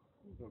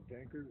 So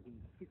Dankers in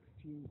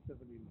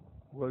 1679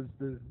 was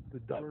the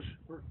Dutch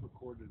first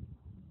recorded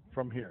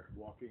from here.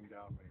 walking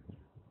down Main Street.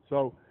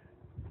 So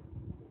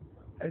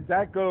as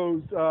that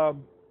goes,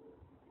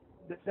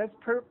 that's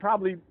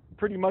probably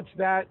pretty much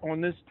that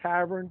on this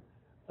tavern.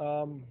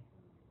 Does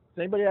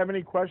anybody have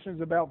any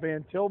questions about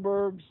Van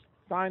Tilburg's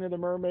Sign of the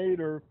Mermaid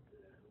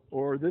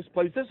or this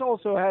place? This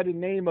also had a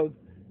name of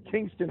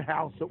Kingston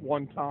House at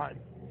one time.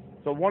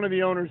 So one of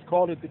the owners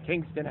called it the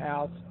Kingston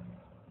House.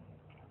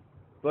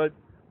 But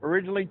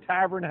originally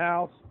Tavern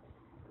House,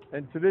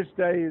 and to this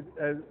day,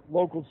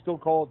 locals still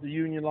call it the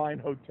Union Line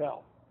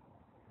Hotel.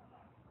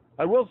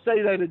 I will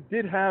say that it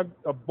did have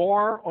a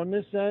bar on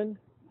this end,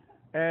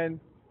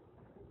 and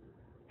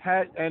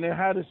it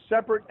had a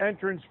separate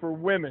entrance for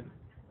women,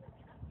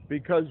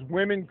 because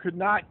women could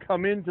not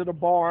come into the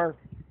bar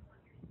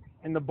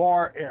in the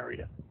bar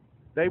area.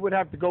 They would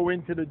have to go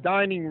into the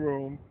dining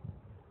room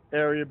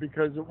area,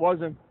 because it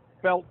wasn't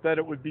felt that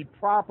it would be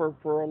proper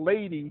for a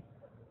lady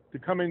to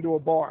come into a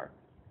bar.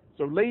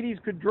 So ladies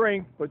could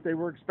drink, but they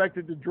were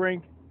expected to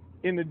drink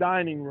in the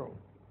dining room.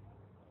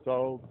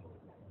 So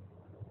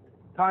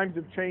times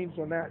have changed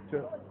on that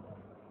too.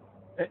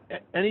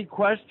 Any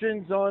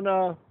questions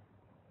on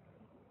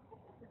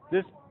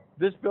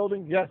this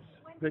building? Yes,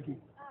 Vicki.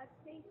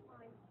 State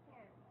line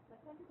 10, but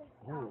when did they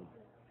stop Oh.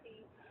 the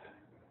state?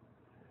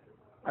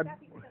 Would that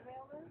be the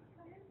railroad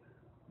coming?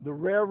 The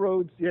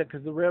railroads, yeah,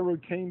 because the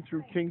railroad came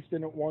through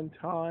Kingston at one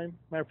time.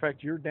 Matter of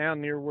fact, you're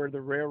down near where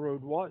the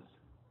railroad was,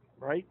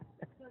 right?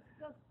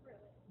 Goes through it,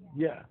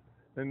 yeah.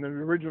 Yeah, and the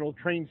original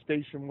train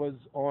station was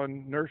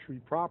on nursery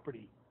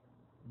property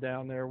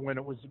down there when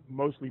it was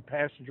mostly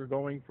passenger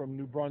going from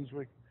New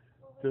Brunswick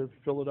to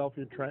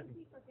Philadelphia, Trenton.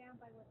 People down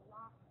by where the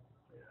lock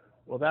is.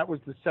 Well, that was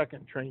the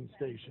second train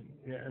station,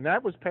 yeah, and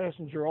that was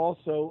passenger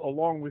also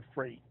along with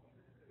freight,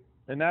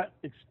 and that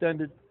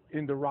extended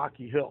into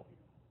Rocky Hill,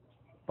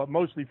 but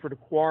mostly for the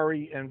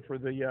quarry and for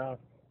the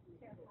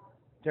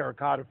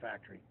terracotta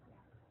factory.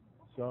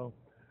 So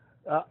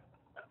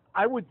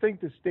I would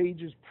think the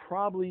stage is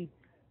probably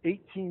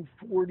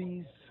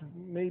 1840s,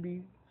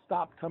 maybe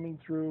stopped coming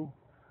through.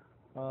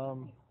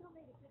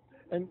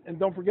 And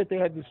don't forget they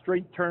had the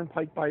straight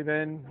turnpike by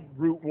then,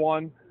 Route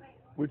 1,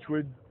 which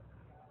would,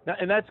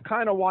 and that's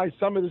kind of why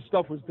some of this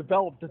stuff was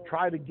developed, to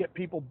try to get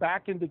people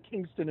back into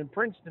Kingston and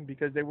Princeton,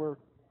 because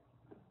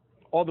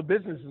all the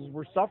businesses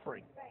were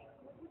suffering. Right.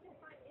 Would you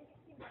find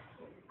interesting that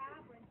the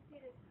Taverns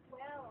did as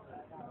well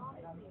as long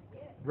as they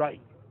did?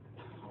 Right.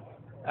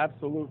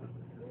 Absolutely.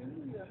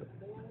 May I ask?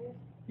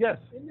 Yes.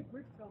 In the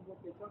Bridgetown book,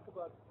 they talk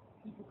about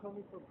people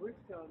coming from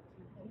Bridgetown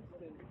to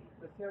Kingston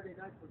a Saturday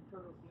night for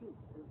turtle soup.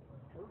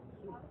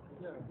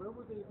 Yeah, where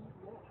would they eat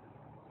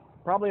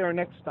that? Probably our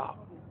next stop,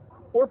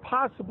 or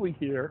possibly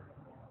here,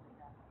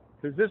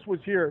 because this was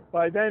here.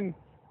 By then,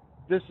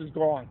 this is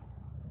gone.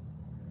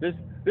 This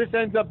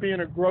ends up being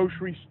a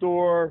grocery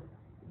store,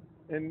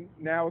 and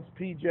now it's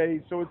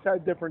PJ's. So it's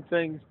had different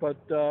things, but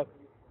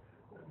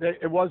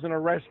it wasn't a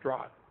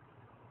restaurant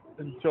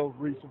until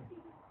recently.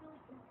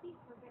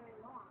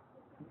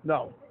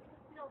 No.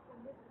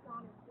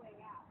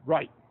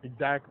 Right.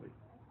 Exactly.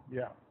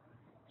 Yeah.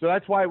 So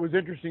that's why it was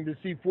interesting to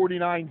see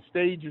 49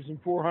 stages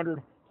and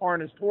 400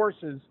 harnessed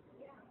horses,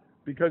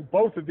 because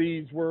both of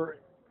these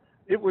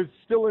it was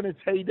still in its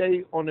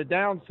heyday on the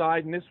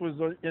downside, and this was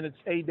in its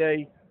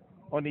heyday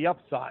on the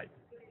upside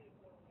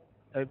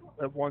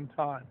at one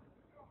time.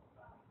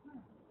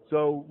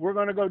 So we're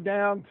going to go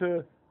down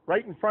to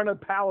right in front of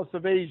Palace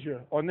of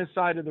Asia on this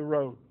side of the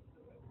road.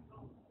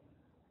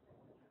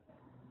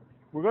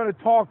 We're going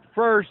to talk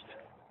first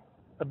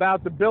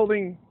about the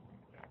building,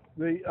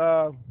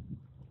 the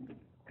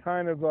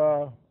kind of,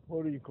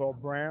 what do you call,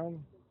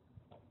 brown?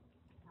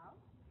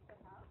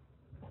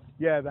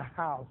 Yeah, the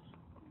house.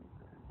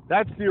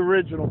 That's the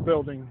original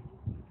building.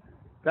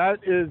 That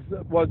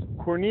was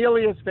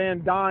Cornelius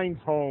Van Dyne's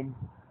home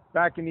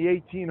back in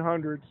the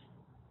 1800s.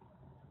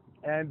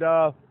 And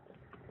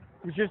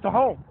it was just a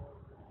home.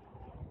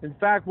 In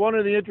fact, one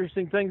of the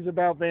interesting things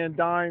about Van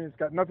Dyne, it's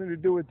got nothing to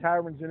do with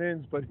taverns and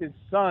inns, but his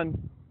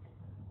son,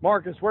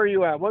 Marcus, where are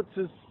you at? What's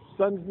his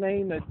son's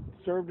name that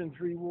served in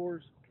 3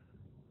 wars?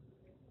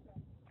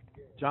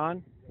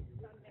 John?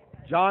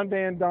 John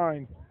Van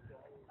Dyne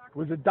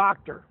was a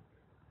doctor.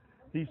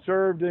 He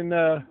served in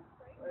the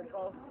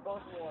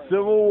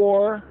Civil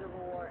War,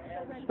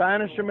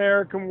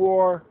 Spanish-American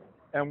War,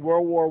 and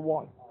World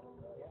War I.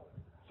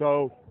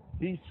 So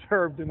he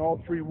served in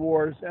all 3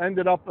 wars,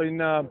 ended up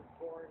in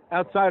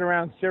outside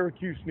around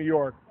Syracuse, New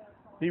York.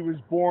 He was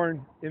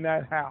born in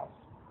that house.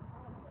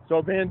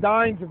 So Van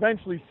Dyne's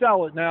eventually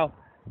sell it. Now,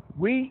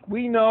 we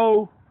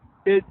know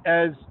it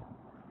as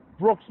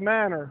Brooks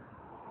Manor,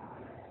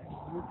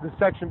 the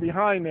section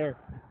behind there.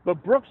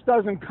 But Brooks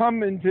doesn't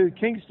come into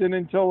Kingston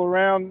until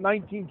around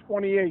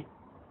 1928.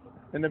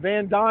 And the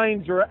Van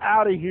Dynes are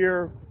out of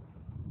here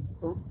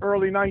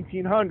early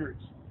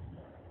 1900s.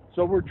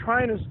 So we're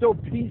trying to still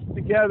piece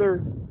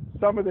together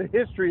some of the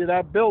history of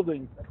that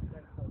building.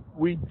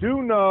 We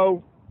do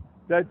know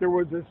that there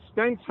was a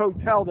Stents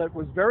Hotel that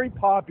was very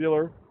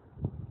popular,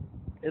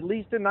 at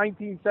least in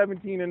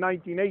 1917 and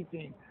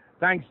 1918,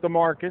 thanks to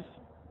Marcus.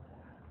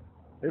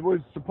 It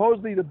was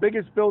supposedly the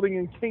biggest building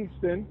in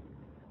Kingston,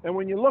 and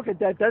when you look at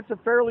that, that's a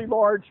fairly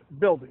large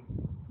building.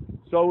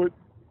 So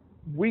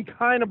we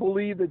kind of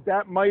believe that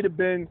that might have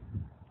been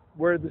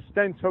where the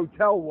Stents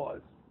Hotel was.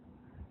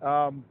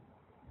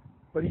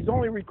 But he's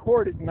only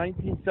recorded in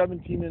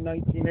 1917 and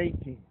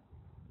 1918.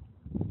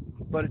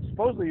 But it's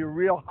supposedly a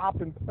real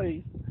hopping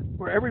place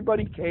where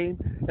everybody came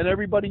and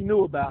everybody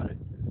knew about it.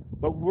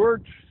 But we're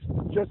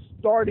just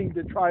starting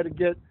to try to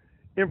get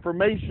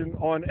information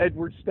on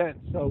Edward Stents.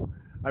 So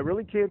I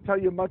really can't tell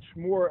you much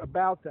more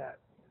about that.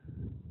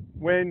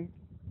 When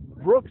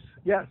Brooks,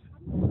 yes,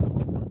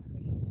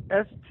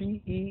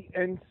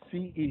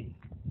 S-T-E-N-C-E.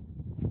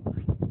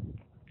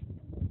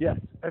 Yes,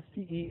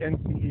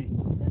 S-T-E-N-C-E.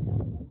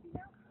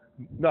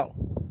 No.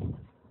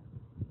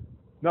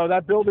 No,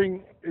 that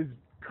building is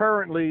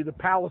currently the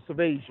Palace of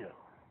Asia.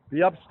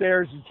 The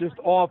upstairs is just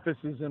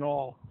offices and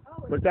all.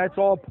 But that's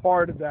all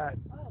part of that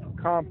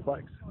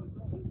complex.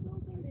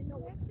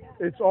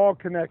 It's all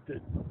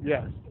connected,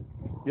 yes.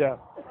 Yeah.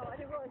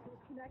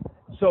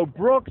 So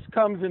Brooks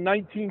comes in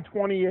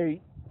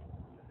 1928,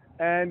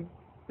 and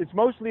it's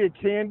mostly a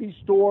candy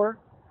store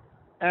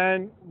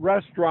and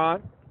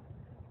restaurant.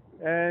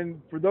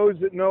 And for those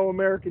that know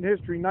American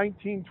history,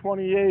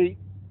 1928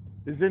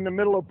 is in the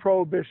middle of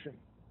Prohibition.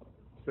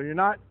 So you're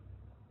not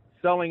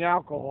selling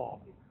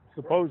alcohol,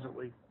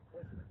 supposedly.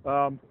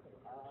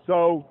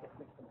 So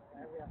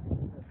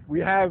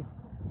you have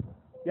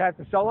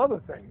to sell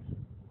other things.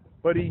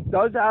 But he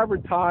does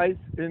advertise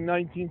in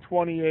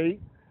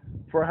 1928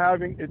 for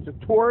having, it's a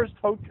tourist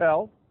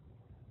hotel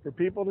for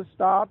people to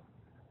stop,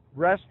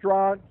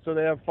 restaurant, so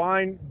they have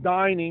fine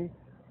dining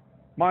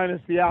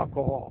minus the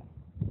alcohol.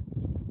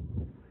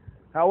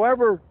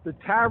 However, the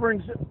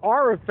taverns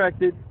are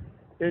affected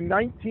in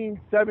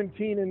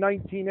 1917 and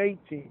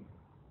 1918,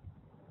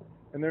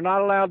 and they're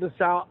not allowed to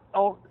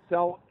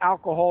sell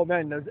alcohol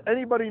then. Does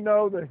anybody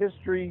know the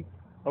history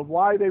of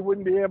why they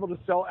wouldn't be able to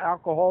sell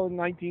alcohol in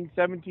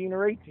 1917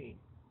 or 18?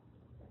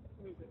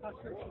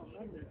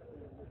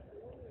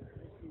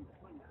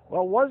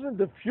 Well, it wasn't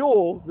the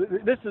fuel.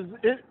 This is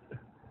it.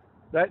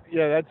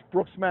 That's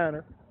Brooks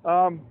Manor.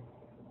 World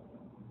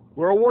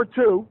War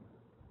II.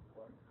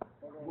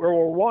 World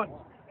War One.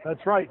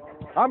 That's right.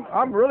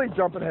 I'm really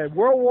jumping ahead.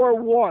 World War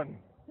One,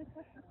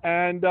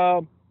 and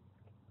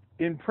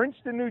in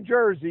Princeton, New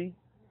Jersey,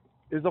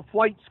 is a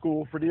flight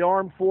school for the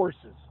armed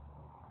forces,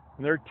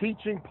 and they're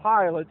teaching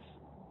pilots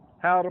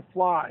how to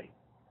fly.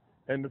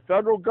 And the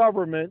federal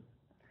government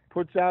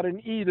puts out an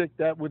edict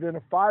that within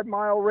a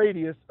 5-mile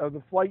radius of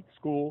the flight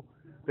school,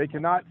 they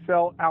cannot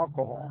sell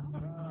alcohol.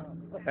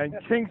 And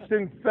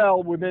Kingston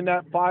fell within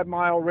that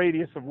 5-mile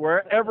radius of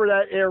wherever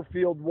that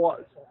airfield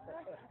was.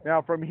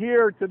 Now, from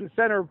here to the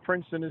center of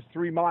Princeton is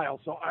 3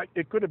 miles, so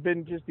it could have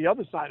been just the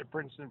other side of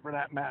Princeton for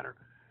that matter.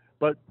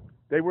 But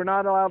they were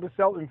not allowed to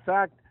sell. In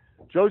fact,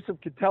 Joseph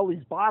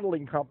Catelli's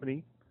bottling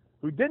company,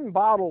 who didn't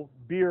bottle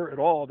beer at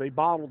all, they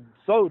bottled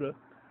soda,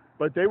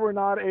 but they were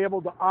not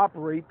able to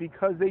operate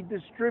because they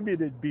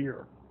distributed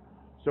beer.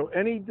 So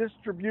any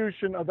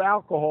distribution of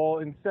alcohol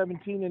in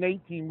 17 and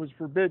 18 was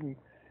forbidden.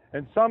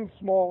 And some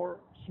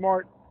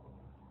smart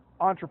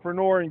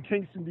entrepreneur in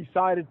Kingston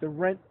decided to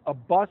rent a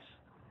bus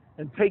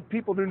and take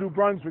people to New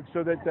Brunswick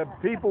so that the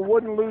people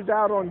wouldn't lose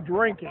out on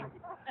drinking.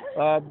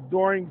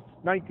 during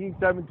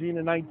 1917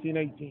 and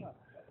 1918.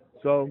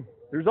 So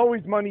there's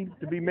always money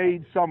to be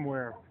made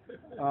somewhere.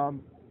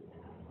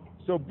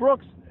 So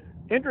Brooks,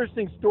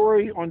 interesting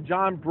story on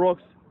John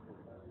Brooks.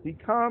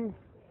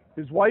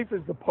 His wife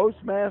is the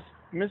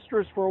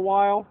postmistress for a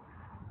while,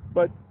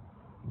 but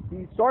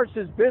he starts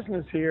his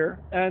business here,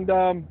 and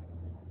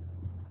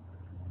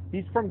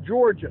he's from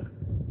Georgia,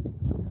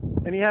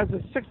 and he has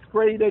a 6th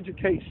grade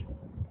education.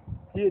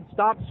 He had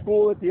stopped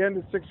school at the end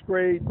of 6th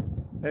grade,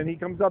 and he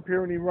comes up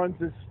here and he runs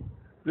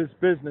this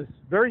business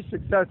very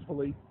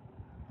successfully.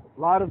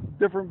 A lot of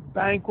different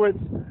banquets.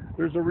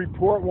 There's a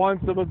report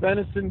once of a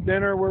venison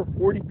dinner where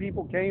 40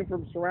 people came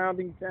from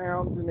surrounding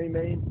towns, and they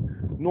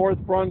named North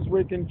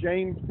Brunswick and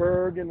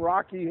Jamesburg and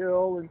Rocky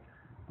Hill and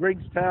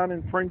Greggstown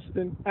and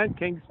Princeton and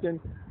Kingston,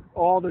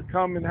 all to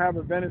come and have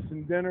a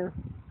venison dinner.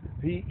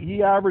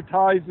 He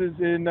advertises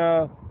in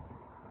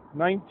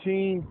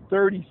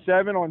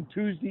 1937 on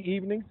Tuesday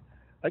evenings.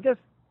 I guess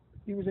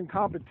he was in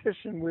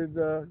competition with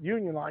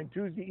Union Line.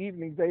 Tuesday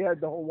evenings they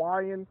had the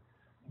Hawaiian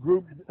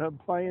group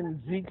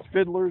playing Zeke's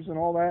Fiddlers and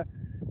all that.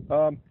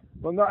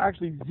 Well, no,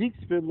 actually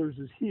Zeke's Fiddlers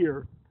is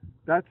here.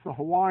 That's the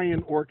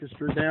Hawaiian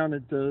orchestra down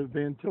at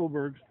Van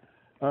Tilburg's.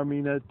 I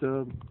mean at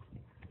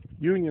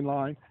Union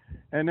Line.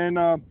 And then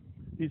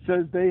he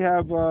says they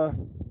have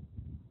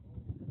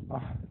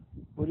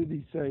what did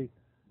he say?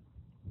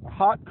 A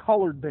hot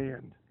colored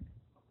band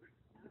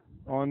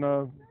on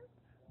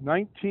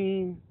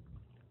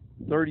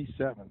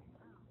 1937.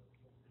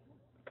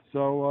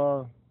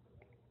 So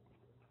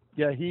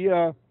yeah, he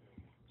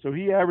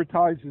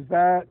advertises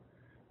that.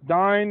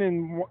 Dine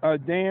and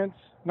Dance,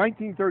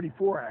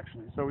 1934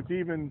 actually, so it's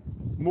even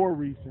more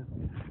recent.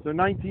 So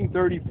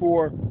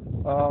 1934,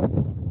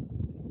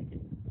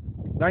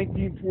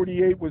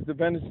 1948 was the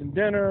venison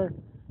dinner.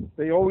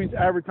 They always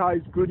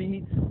advertise good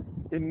eats.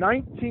 In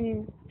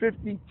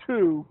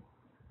 1952,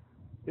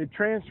 it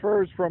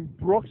transfers from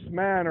Brooks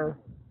Manor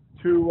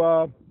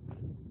to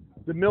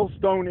the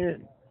Millstone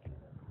Inn.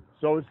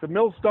 So it's the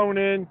Millstone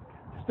Inn,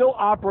 still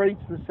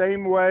operates the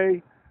same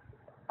way.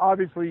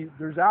 Obviously,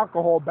 there's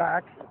alcohol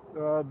back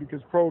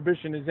because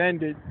Prohibition has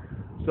ended.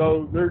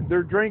 So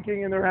they're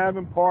drinking and they're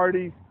having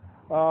parties.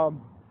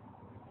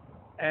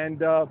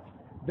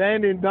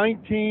 Then in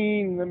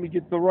let me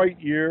get the right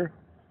year,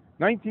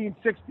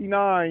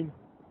 1969,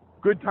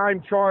 Good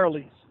Time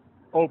Charlie's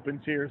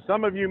opens here.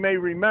 Some of you may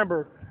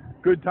remember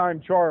Good Time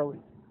Charlie's.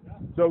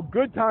 So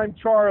Good Time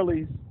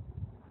Charlie's,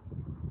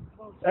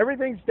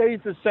 everything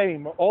stays the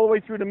same all the way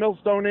through the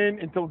Millstone Inn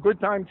until Good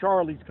Time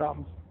Charlie's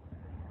comes.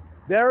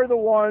 They're the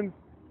ones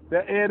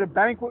that add a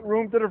banquet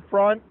room to the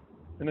front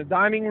and a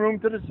dining room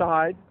to the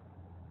side.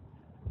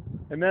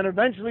 And then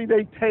eventually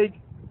they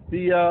take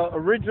the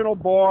original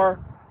bar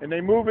and they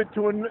move it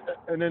to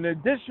another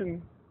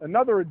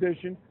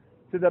addition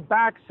to the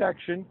back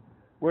section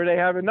where they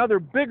have another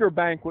bigger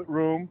banquet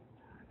room.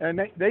 And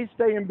they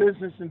stay in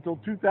business until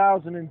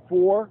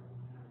 2004.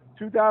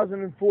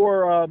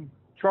 2004,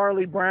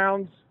 Charlie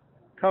Brown's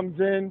comes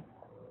in.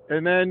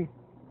 And then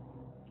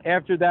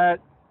after that,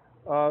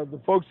 the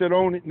folks that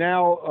own it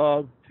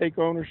now take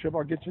ownership.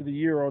 I'll get you the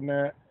year on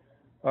that.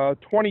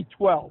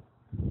 2012.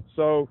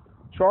 So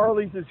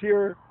Charlie's is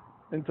here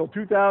until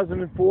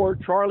 2004.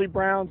 Charlie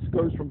Brown's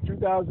goes from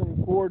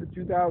 2004 to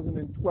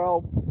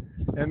 2012.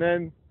 And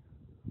then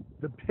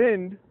the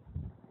Pinned,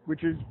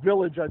 which is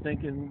village, I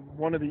think, in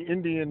one of the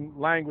Indian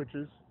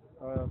languages,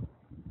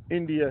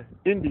 India,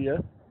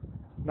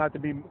 not to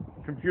be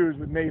confused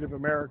with Native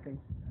American.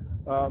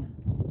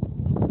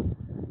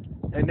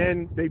 And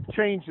then they've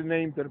changed the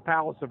name to the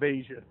Palace of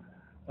Asia.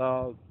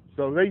 So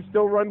they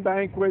still run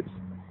banquets.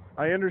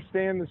 I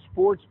understand the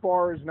sports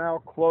bar is now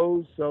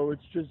closed, so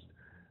it's just,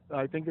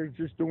 I think they're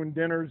just doing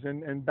dinners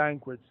and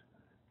banquets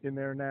in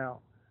there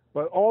now.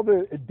 But all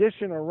the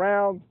addition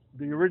around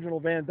the original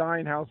Van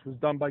Dyne house was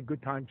done by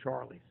Good Time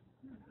Charlie's.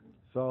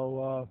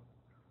 So,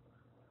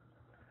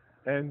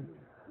 and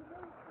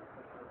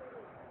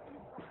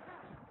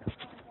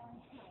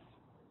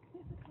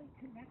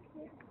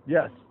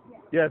yes.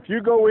 Yeah, if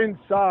you go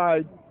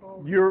inside,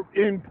 you're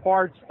in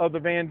parts of the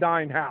Van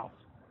Dyne house.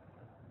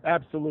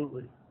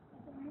 Absolutely.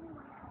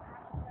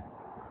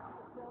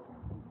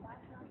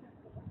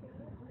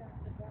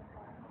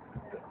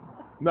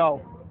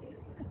 No.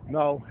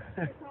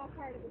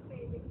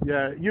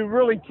 Yeah, you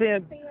really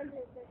can't.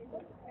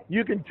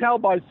 You can tell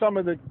by some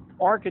of the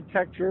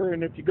architecture,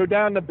 and if you go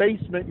down the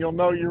basement, you'll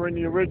know you're in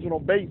the original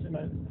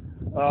basement,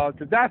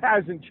 because that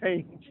hasn't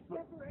changed.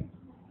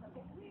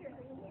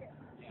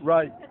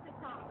 Right.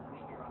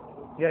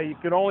 Yeah, you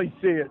can only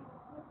see it.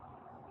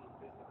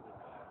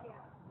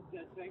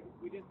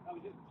 I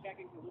was just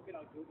checking to look at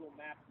our Google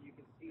Maps, and you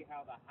can see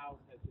how the house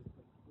has just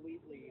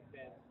completely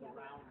been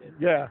surrounded.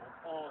 Yeah,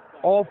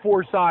 all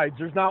four sides.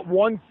 There's not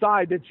one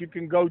side that you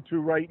can go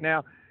to right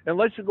now,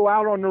 unless you go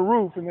out on the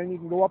roof, and then you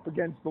can go up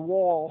against the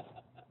wall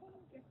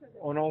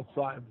on all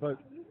sides. But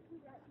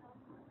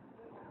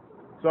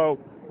so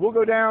we'll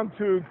go down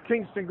to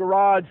Kingston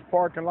Garage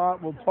parking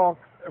lot. We'll talk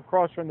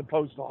across from the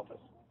post office.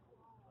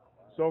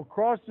 So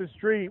across the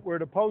street where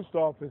the post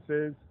office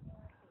is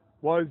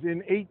was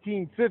in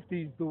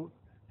 1850s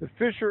the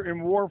Fisher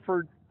and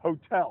Warford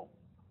Hotel.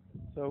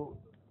 So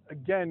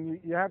again,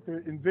 you have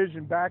to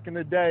envision back in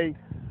the day,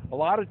 a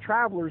lot of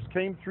travelers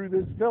came through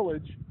this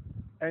village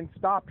and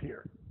stopped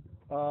here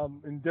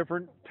in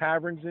different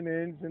taverns and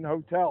inns and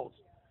hotels.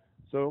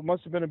 So it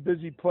must have been a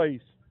busy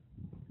place.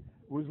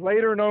 It was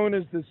later known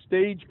as the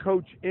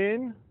Stagecoach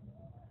Inn,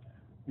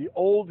 the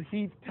Old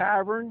Heath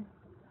Tavern,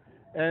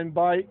 and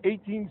by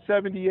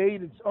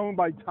 1878 it's owned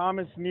by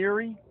Thomas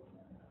Neary.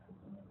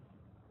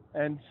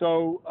 And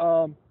so,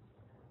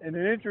 and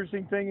an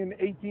interesting thing in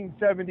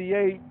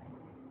 1878,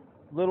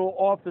 little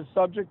off the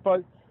subject,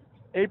 but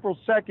April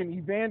 2nd,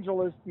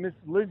 evangelist Miss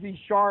Lizzie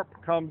Sharp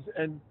comes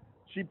and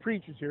she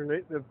preaches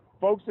here. The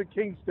folks at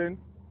Kingston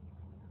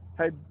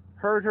had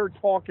heard her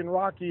talk in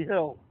Rocky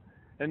Hill,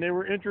 and they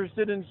were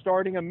interested in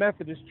starting a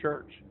Methodist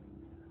church.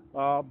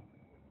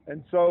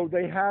 And so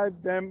they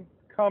had them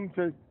come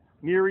to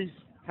Neary's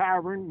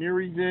Tavern,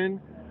 Neary's Inn,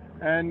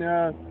 and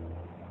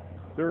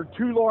there are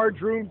 2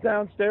 large rooms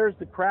downstairs.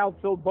 The crowd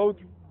filled both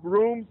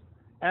rooms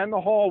and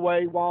the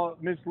hallway while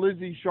Miss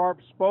Lizzie Sharp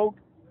spoke.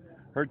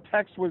 Her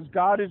text was,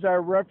 "God is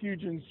our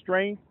refuge and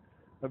strength,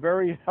 a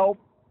very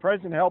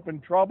present help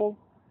in trouble."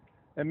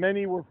 And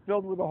many were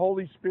filled with the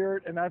Holy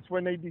Spirit, and that's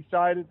when they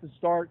decided to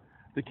start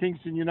the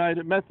Kingston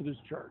United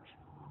Methodist Church,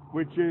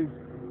 which is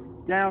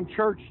down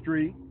Church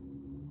Street.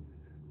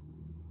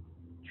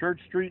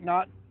 Church Street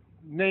not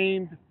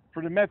named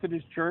for the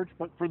Methodist Church,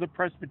 but for the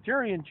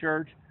Presbyterian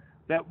Church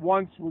that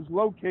once was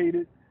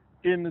located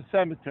in the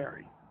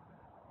cemetery.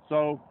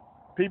 So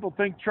people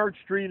think Church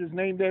Street is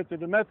named after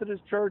the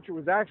Methodist Church. It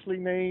was actually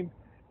named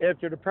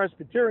after the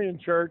Presbyterian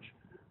Church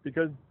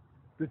because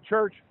the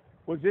church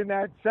was in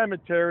that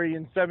cemetery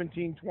in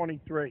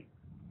 1723.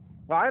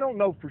 Well, I don't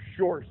know for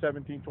sure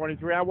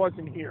 1723. I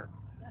wasn't here.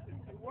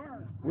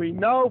 We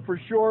know for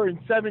sure in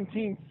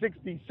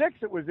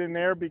 1766 it was in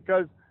there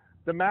because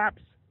the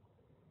maps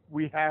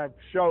we have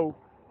show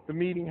the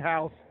meeting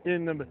house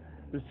in the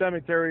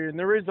cemetery, and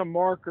there is a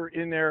marker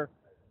in there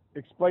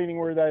explaining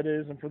where that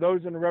is. And for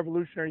those in the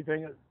Revolutionary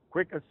thing, a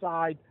quick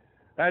aside,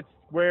 that's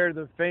where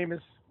the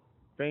famous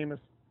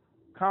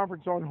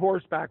conference on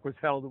horseback was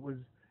held. It was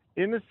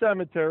in the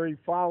cemetery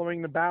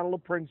following the Battle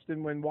of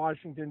Princeton when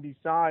Washington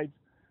decides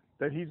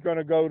that he's going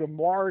to go to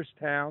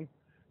Morristown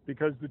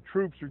because the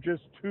troops are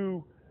just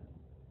too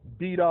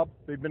beat up.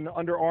 They've been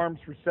under arms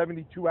for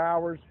 72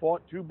 hours,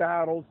 fought 2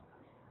 battles.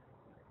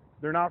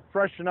 They're not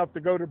fresh enough to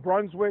go to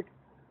Brunswick,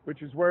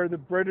 which is where the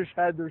British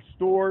had their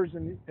stores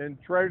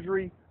and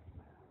treasury.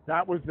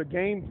 That was the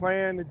game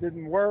plan. It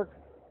didn't work.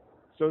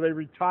 So they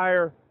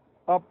retire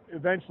up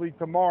eventually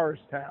to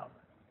Morristown.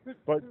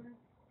 But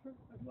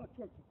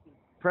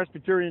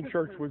Presbyterian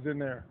Church was in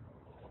there.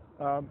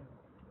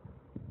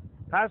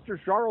 Pastor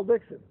Charles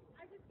Dixon.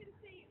 I was just going to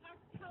say,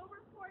 October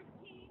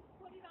 14th,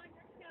 put it on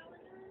your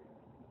calendar.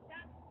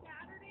 That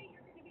Saturday,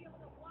 you're going to be able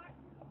to walk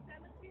through the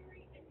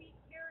cemetery and meet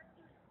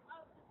characters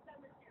of the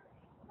cemetery.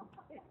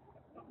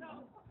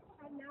 So,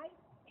 at night?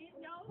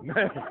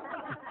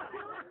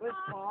 With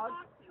pause?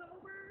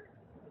 October,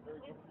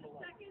 it's the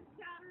second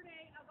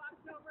Saturday of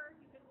October.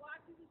 You can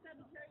walk through the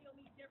cemetery.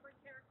 You'll meet different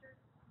characters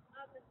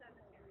of the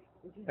cemetery.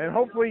 And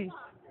hopefully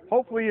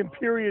in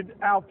period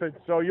outfits.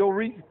 So you'll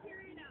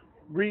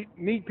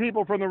meet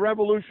people from the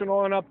Revolution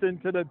on up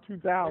into the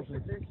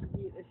 2000s. There should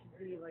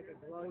be like a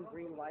glowing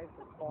green light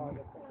with fog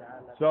up the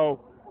So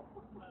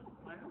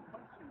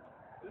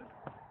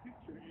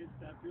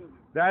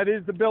that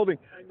is the building,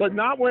 but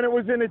not when it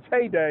was in its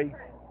heyday.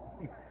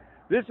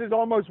 This is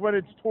almost when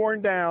it's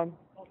torn down.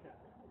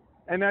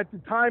 And at the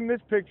time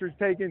this picture is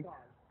taken,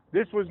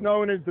 this was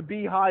known as the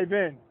Beehive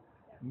Inn,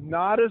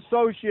 not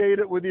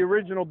associated with the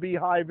original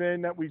Beehive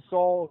Inn that we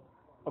saw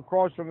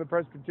across from the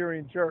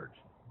Presbyterian Church.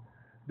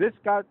 This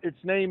got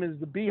its name as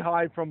the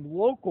Beehive from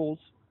locals,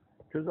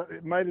 because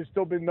it might have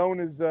still been known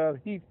as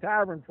Heath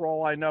Tavern for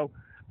all I know,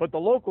 but the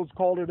locals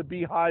called it a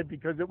Beehive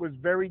because it was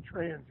very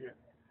transient.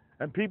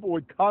 And people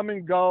would come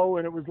and go,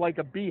 and it was like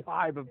a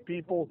beehive of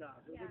people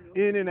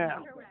in and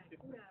out. Correct.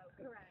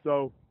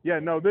 So, yeah,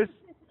 no, this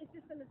It's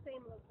just in the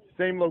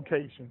same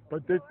location,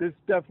 but this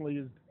definitely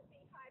is.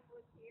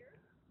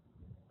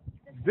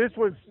 This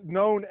was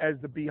known as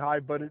the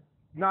Beehive, but it's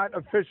not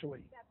officially.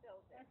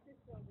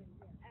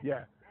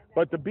 Yeah,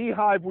 but the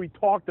Beehive we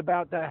talked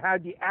about that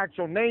had the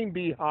actual name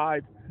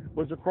Beehive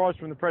was across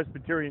from the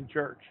Presbyterian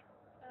Church.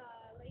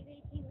 Late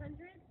 1800s?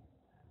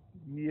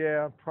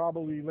 Yeah,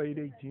 probably late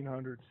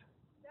 1800s.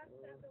 That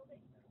building?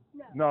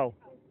 No.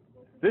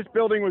 This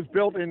building was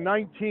built in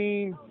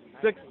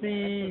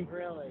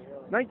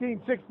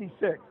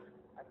 1966.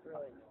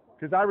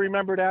 Because I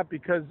remember that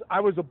because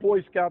I was a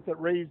Boy Scout that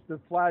raised the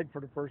flag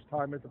for the first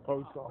time at the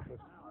post office.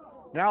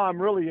 Now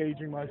I'm really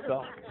aging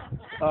myself.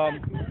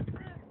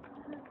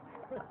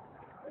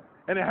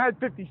 And it had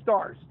 50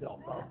 stars still.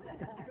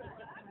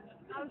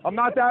 I'm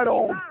not that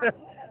old.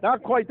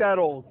 Not quite that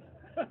old.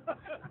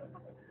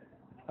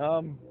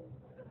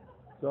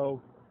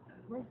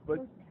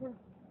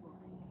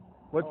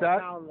 What's all that?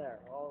 down there.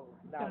 All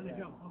down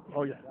there.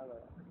 Oh, yeah. Down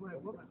there.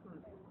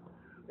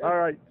 All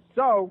right,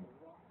 so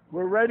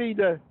we're ready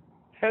to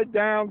head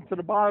down to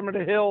the bottom of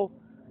the hill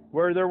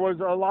where there was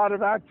a lot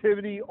of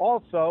activity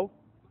also,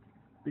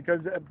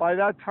 because by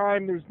that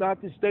time there's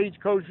not the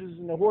stagecoaches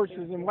and the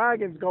horses and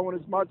wagons going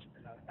as much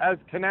as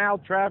canal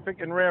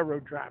traffic and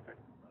railroad traffic.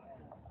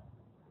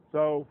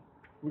 So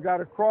we got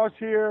to cross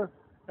here,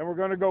 and we're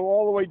going to go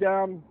all the way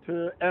down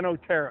to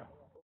Enoterra.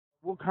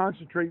 We'll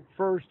concentrate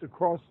first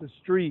across the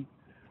street,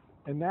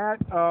 and that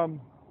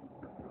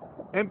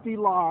empty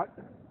lot,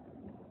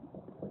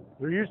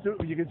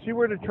 you can see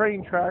where the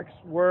train tracks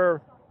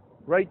were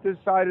right this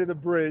side of the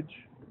bridge.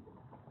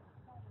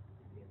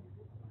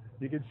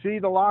 You can see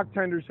the lock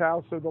tender's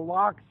house, so the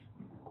locks,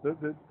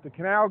 the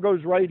canal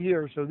goes right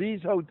here. So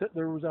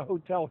there was a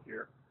hotel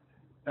here,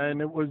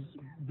 and it was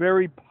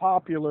very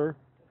popular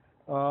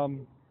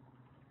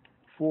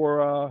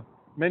for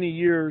many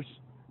years,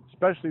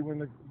 especially when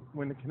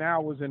the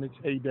canal was in its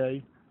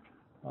heyday.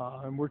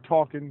 And we're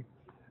talking,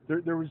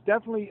 there was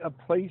definitely a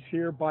place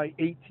here by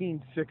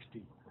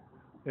 1860,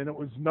 and it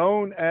was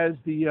known as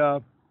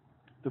the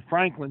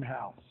Franklin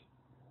House.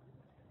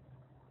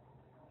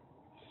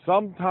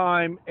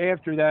 Sometime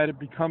after that, it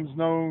becomes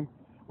known.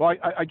 Well,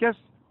 I guess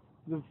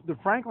the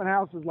Franklin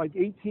House is like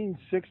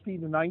 1860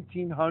 to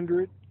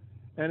 1900,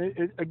 and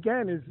it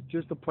again is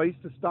just a place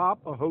to stop,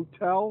 a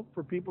hotel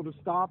for people to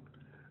stop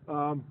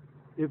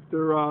if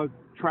they're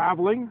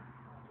traveling.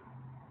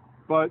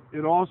 But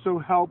it also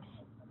helps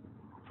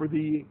for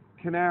the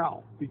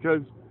canal,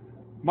 because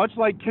much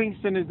like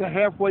Kingston is the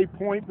halfway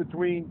point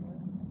between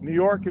New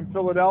York and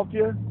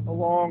Philadelphia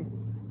along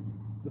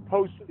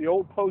the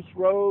old Post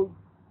Road,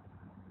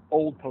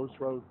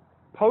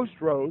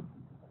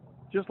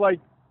 just like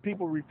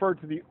people refer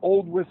to the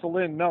Old Whistle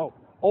Inn. No,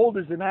 old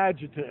is an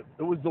adjective.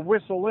 It was the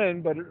Whistle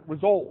Inn, but it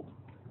was old.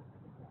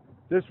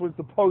 This was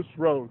the Post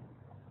Road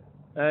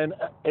and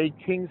a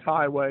King's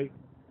Highway.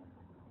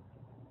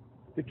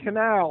 The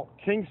canal,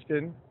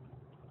 Kingston,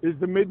 is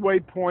the midway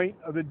point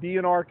of the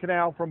D&R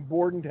Canal from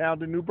Bordentown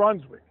to New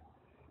Brunswick.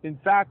 In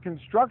fact,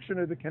 construction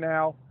of the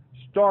canal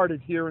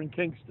started here in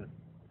Kingston.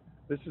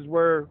 This is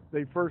where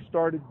they first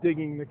started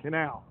digging the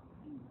canal.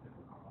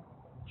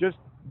 Just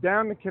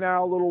down the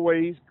canal a little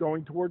ways,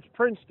 going towards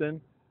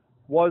Princeton,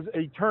 was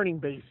a turning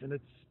basin.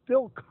 It's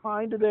still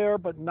kind of there,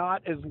 but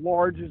not as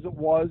large as it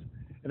was.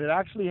 And it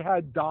actually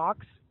had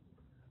docks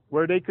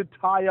where they could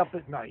tie up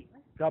at night.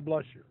 God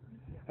bless you.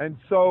 And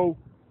so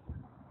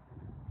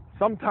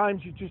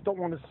sometimes you just don't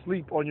want to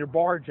sleep on your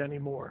barge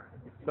anymore.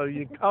 So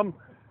you come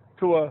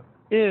to a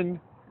inn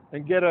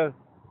and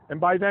and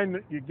by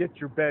then you get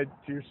your bed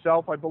to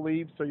yourself, I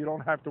believe, so you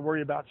don't have to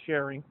worry about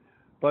sharing.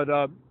 But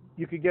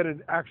you could get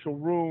an actual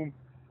room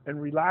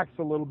and relax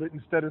a little bit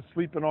instead of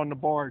sleeping on the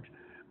barge.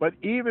 But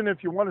even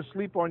if you want to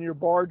sleep on your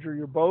barge or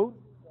your boat,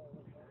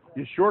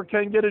 you sure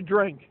can get a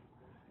drink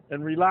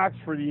and relax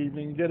for the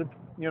evening. Get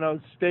a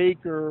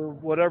steak or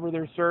whatever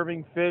they're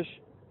serving, fish,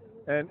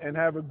 and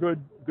have a good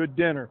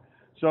dinner.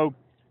 So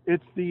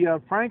it's the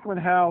Franklin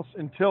House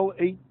until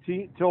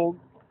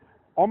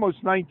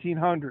almost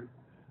 1900.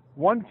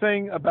 One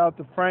thing about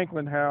the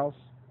Franklin House,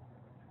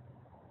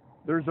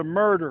 there's a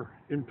murder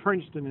in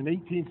Princeton in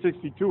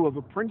 1862 of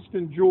a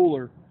Princeton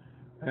jeweler,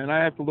 and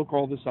I have to look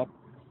all this up.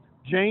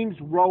 James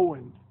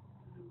Rowan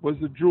was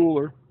the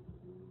jeweler,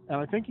 and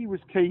I think he was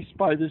cased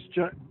by this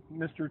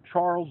Mr.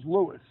 Charles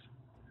Lewis.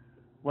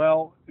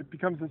 Well, it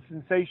becomes a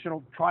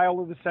sensational trial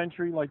of the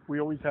century, like we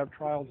always have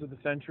trials of the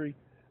century.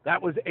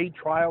 That was a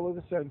trial of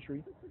the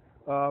century,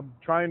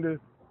 trying to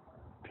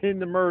pin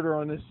the murder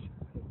on this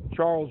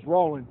Charles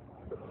Rowan.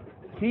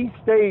 He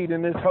stayed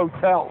in this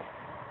hotel.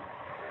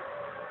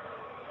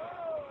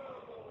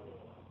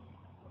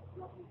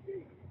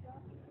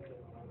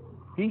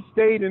 He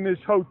stayed in this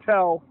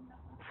hotel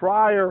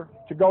prior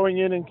to going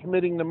in and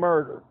committing the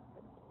murder.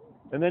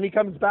 And then he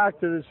comes back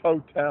to this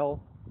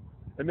hotel,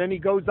 and then he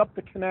goes up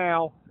the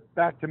canal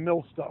back to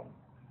Millstone.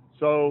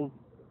 So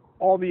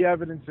all the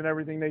evidence and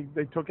everything,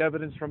 they took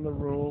evidence from the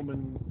room,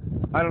 and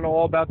I don't know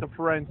all about the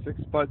forensics,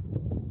 but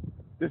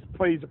this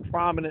plays a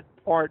prominent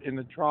part in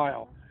the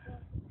trial.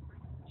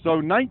 So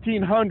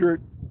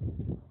 1900,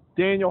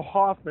 Daniel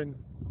Hoffman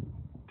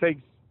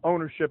takes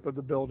ownership of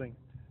the building.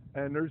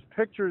 And there's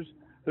pictures.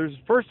 There's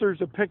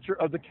a picture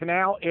of the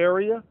canal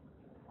area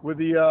with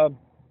the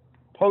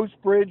post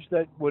bridge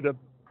that would have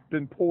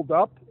been pulled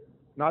up,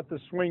 not the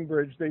swing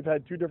bridge. They've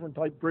had two different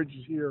type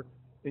bridges here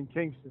in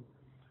Kingston.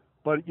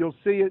 But you'll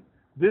see it.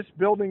 This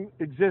building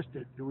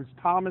existed. It was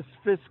Thomas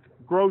Fisk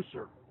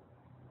Grocer.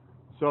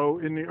 So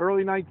in the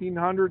early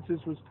 1900s,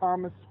 this was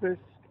Thomas Fisk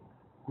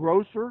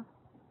Grocer.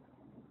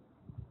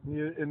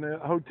 And the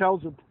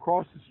hotel's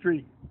across the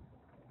street.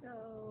 So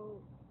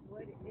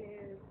what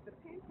is the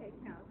Pancake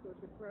House was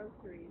a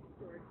grocery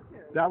store too?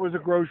 That was a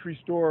grocery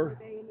store. Were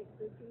they in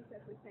existence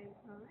at the same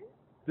time?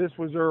 This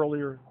was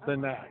earlier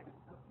than that.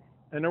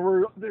 And there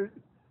were,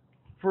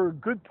 for a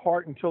good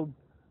part until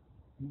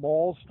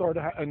malls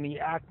started, and the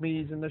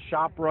Acmes and the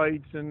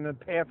ShopRites and the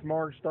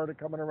Pathmarks started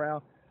coming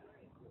around,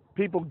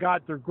 people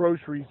got their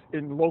groceries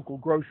in local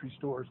grocery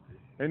stores.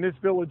 And this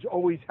village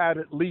always had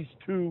at least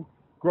 2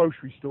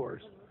 grocery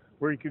stores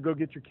where you could go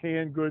get your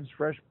canned goods,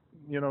 fresh,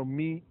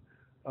 meat,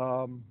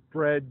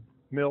 bread,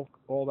 milk,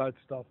 all that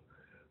stuff.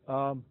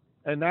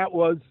 And that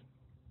was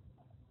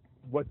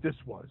what this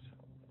was.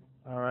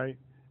 All right.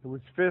 It was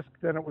Fisk,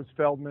 then it was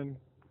Feldman.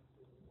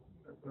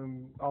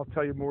 I'll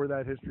tell you more of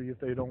that history if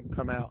they don't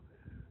come out.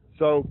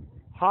 So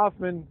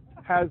Hoffman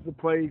has the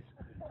place,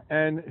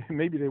 and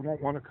maybe they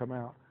won't want to come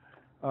out.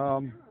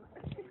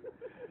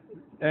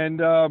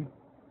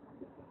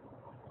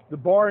 The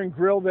bar and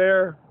grill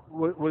there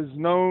was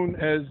known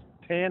as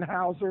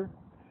Tannhauser.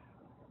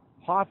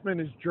 Hoffman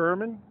is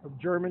German, of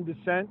German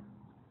descent,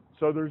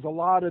 so there's a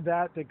lot of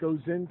that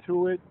goes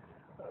into it.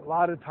 A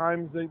lot of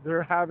times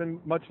they're having,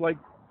 much like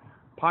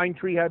Pine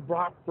Tree had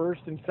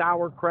bratwurst and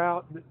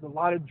sauerkraut, a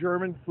lot of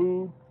German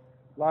food,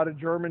 a lot of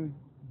German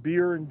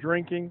beer and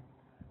drinking.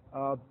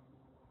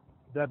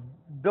 That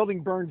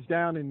building burns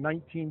down in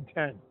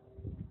 1910.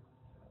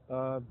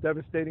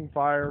 Devastating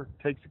fire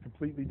takes it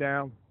completely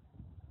down.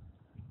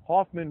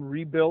 Hoffman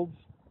rebuilds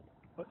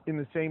in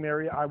the same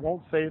area. I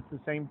won't say it's the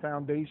same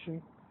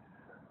foundation,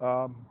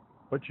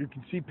 but you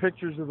can see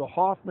pictures of the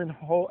Hoffman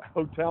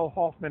Hotel,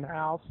 Hoffman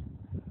House,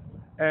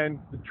 and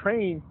the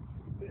train.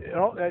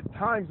 At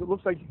times it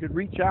looks like you could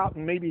reach out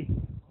and maybe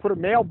put a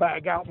mail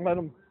bag out and let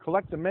them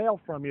collect the mail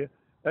from you.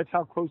 That's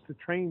how close the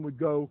train would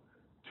go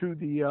to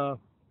the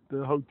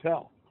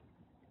hotel.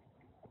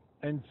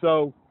 And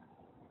so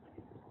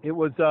it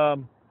was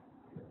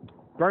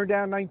burned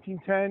down in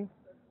 1910.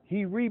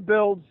 He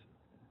rebuilds,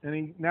 and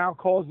he now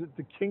calls it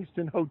the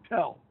Kingston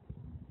Hotel.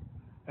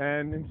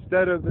 And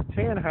instead of the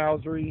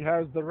Tannhauser, he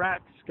has the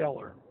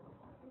Ratskeller,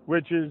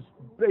 which is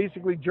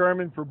basically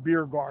German for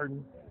beer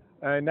garden.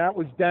 And that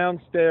was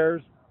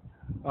downstairs.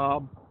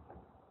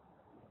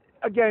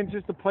 Again,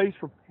 just a place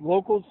for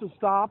locals to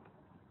stop.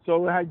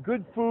 So it had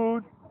good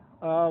food,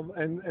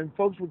 and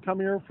folks would come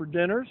here for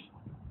dinners.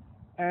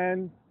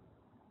 And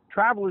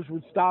travelers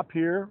would stop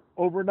here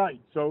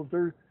overnight. So if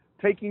they're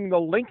taking the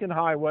Lincoln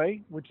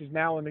Highway, which is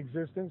now in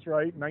existence,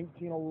 right?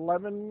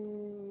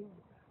 1911,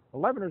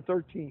 11 or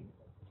 13,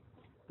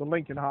 the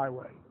Lincoln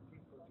Highway.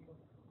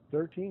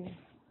 13?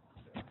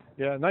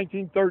 Yeah,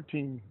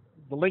 1913,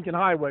 the Lincoln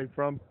Highway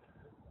from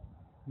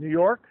New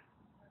York,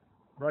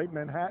 right,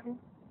 Manhattan,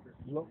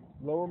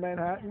 lower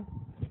Manhattan,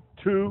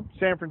 to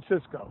San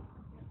Francisco.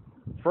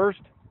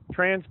 First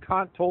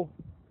transcontinental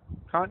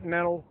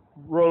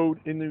road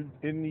in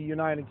the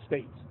United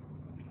States.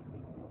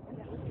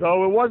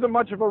 So it wasn't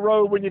much of a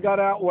road when you got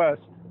out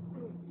west.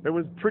 It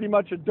was pretty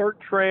much a dirt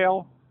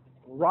trail,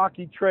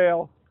 rocky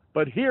trail,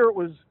 but here it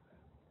was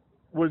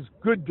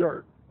good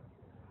dirt.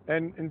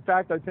 And in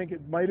fact, I think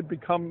it might have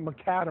become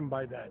macadam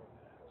by then.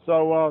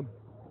 So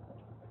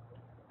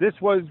this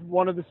was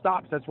one of the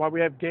stops. That's why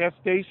we have gas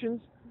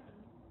stations,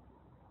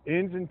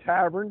 inns and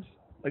taverns,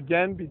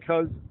 again,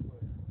 because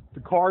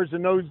the cars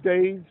in those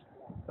days,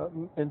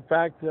 in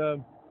fact,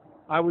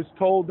 I was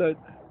told that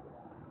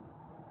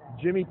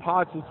Jimmy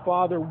Potts'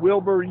 father,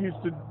 Wilbur,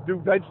 used to do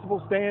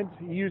vegetable stands.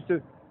 He used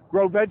to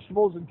grow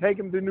vegetables and take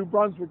them to New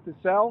Brunswick to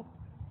sell,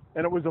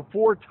 and it was a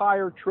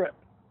 4-tire trip.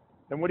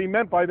 And what he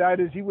meant by that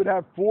is he would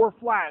have 4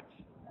 flats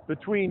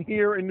between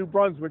here and New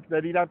Brunswick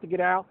that he'd have to get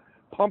out,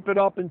 pump it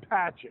up, and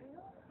patch it.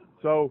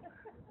 So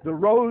the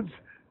roads,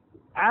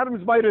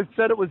 Adams might have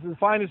said it was the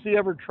finest he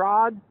ever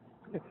trod.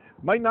 It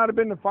might not have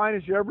been the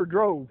finest you ever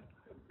drove,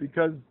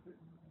 because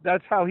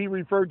that's how he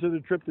referred to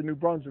the trip to New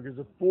Brunswick, as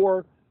a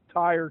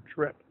 4-tire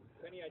trip.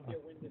 Any idea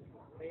when this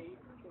was paved,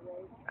 the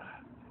road?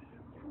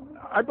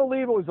 I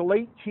believe it was the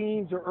late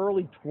teens or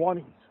early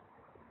 20s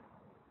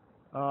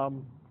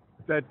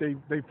that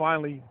they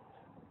finally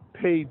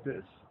paved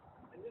this.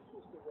 And this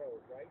was the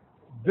road, right?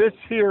 This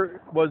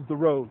here was the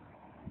road.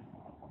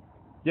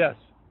 Yes.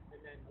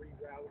 And then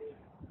rerouted.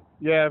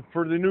 Yeah,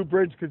 for the new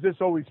bridge, because this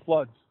always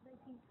floods.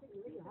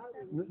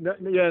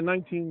 Yeah,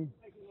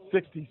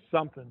 1960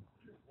 something.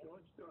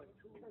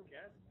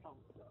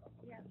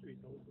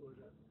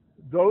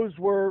 Those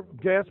were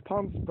gas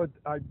pumps, but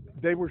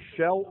they were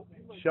shell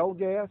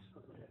gas.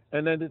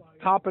 And then at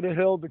the top of the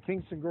hill, the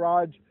Kingston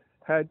garage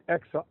had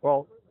Esso.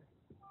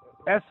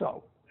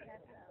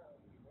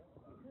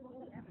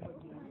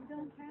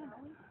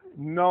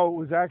 No, it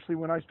was actually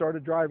when I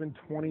started driving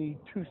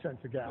 22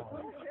 cents a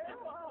gallon.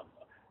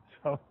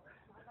 So,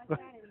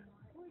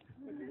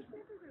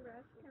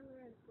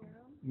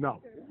 no,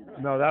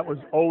 that was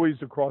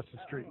always across the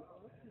street.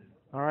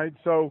 All right,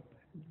 so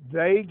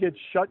they get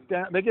shut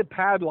down. They get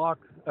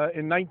padlocked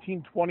in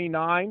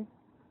 1929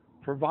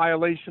 for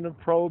violation of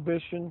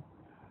prohibition.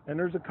 And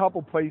there's a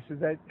couple places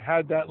that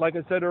had that, like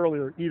I said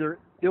earlier, either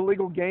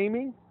illegal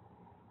gaming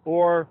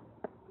or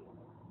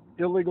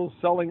illegal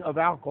selling of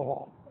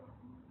alcohol.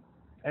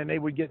 And they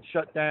would get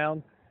shut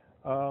down.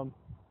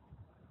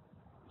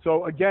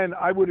 So again,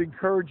 I would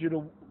encourage you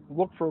to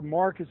look for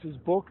Marcus's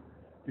book,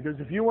 because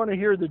if you want to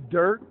hear the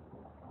dirt,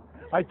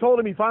 I told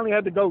him he finally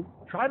had to go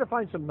try to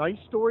find some nice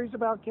stories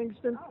about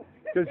Kingston,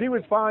 because he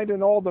was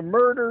finding all the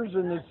murders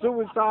and the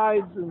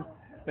suicides, and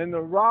and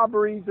the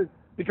robberies,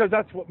 because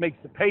that's what makes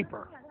the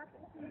paper.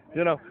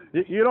 You know,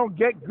 you don't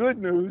get good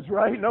news,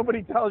 right?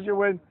 Nobody tells you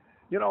when,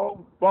 you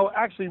know, well,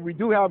 actually, we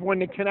do have when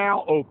the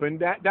canal opened.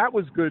 That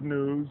was good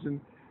news and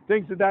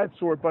things of that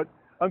sort. But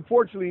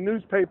unfortunately,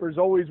 newspapers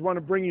always want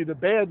to bring you the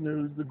bad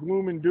news, the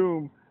gloom and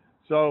doom.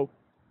 So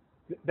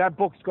that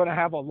book's going to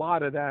have a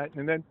lot of that.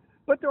 And then,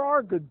 but there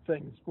are good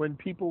things when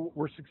people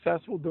were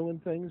successful doing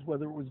things,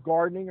 whether it was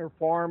gardening or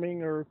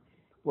farming or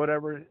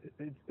whatever.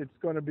 It's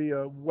going to be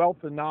a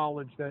wealth of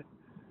knowledge that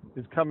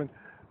is coming.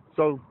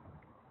 So,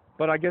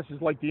 but I guess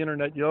it's like the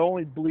internet. You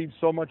only believe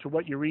so much of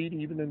what you read,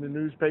 even in the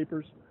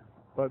newspapers.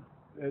 But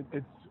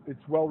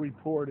it's well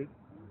reported.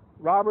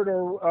 Robert,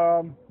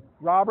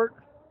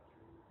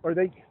 are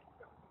they?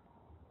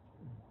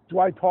 Do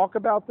I talk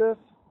about this?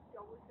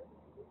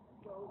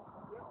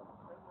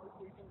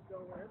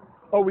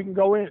 Oh, we can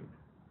go in.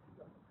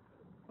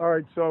 All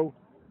right. So,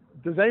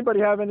 does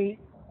anybody have any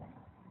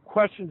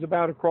questions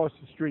about across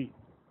the street?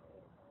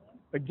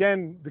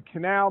 Again, the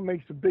canal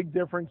makes a big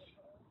difference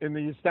in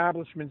the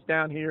establishments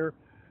down here.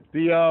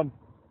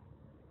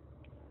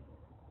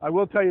 I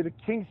will tell you, the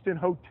Kingston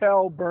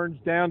Hotel burns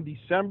down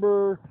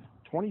December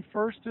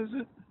 21st, is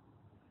it?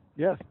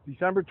 Yes,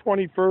 December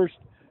 21st,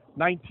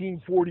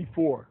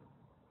 1944.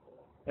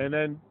 And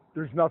then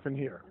there's nothing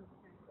here.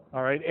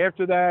 All right,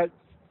 after that,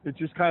 it's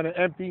just kind of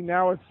empty.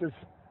 Now it's just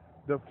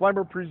the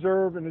Flemmer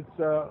Preserve, and it's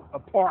a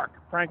park,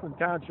 Franklin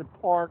Township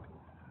Park,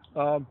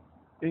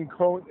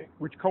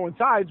 which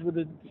coincides with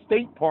the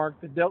state park,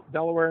 the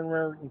Delaware and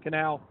Raritan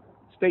Canal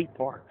State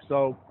Park.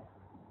 So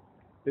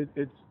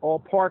it's all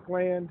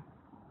parkland.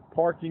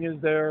 Parking is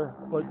there,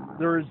 but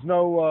there is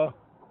no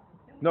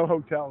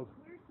hotels.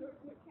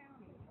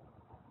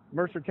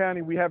 Mercer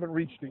County, we haven't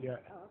reached it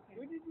yet.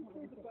 When did you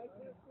say the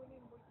bypass went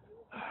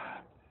in?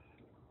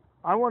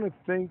 I want to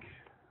think.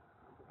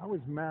 I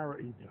was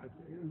married.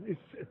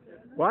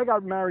 Well, I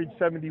got married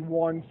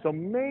 71, so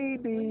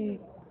maybe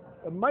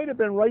it might have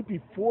been right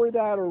before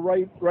that or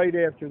right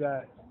after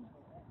that.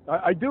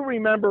 I do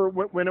remember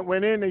when it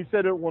went in, they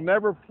said it will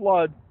never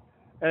flood,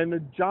 and the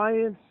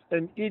Giants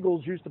and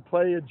Eagles used to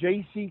play a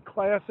JC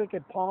Classic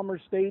at Palmer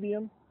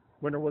Stadium,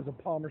 when there was a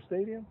Palmer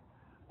Stadium,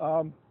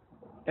 and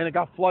it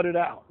got flooded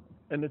out.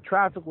 And the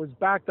traffic was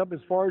backed up as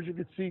far as you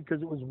could see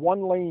because it was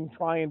one lane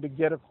trying to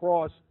get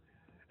across.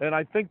 And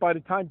I think by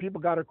the time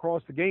people got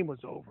across, the game was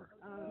over.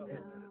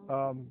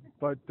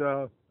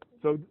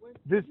 So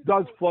this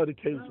does flood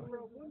occasionally.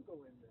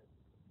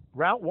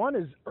 Route 1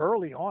 is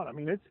early on. I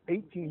mean, it's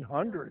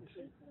 1800s,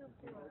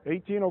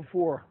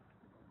 1804.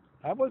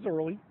 That was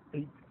early.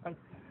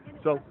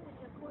 So,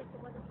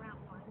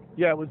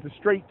 yeah, it was the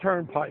straight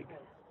turnpike.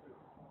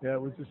 Yeah,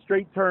 it was the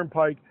straight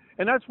turnpike.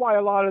 And that's why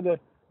a lot of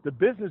the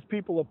business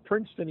people of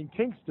Princeton and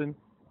Kingston,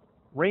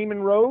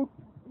 Raymond Road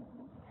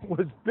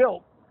was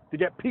built to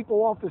get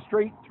people off the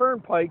straight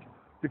turnpike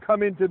to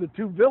come into the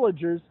two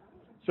villages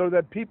so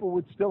that people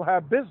would still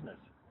have business.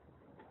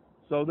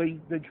 So they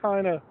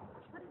kind of,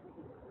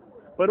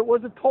 but it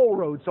was a toll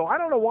road. So I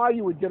don't know why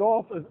you would get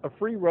off a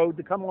free road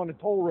to come on a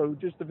toll road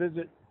just to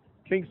visit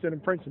Kingston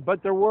and Princeton.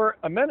 But there were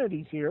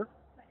amenities here.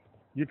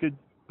 You could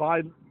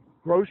buy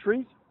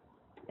groceries.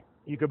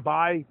 You could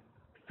buy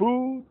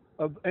food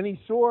of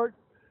any sort.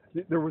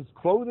 There was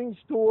clothing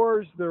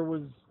stores. There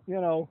was,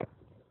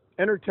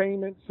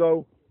 entertainment.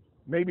 So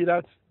maybe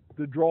that's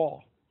the draw.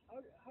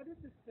 How did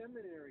the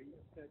seminary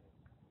affect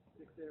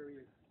this area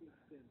of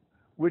Kingston?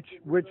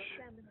 Which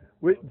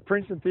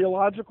Princeton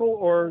Theological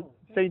or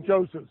St.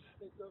 Joseph's?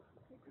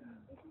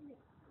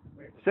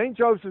 St.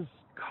 Joseph's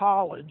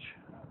College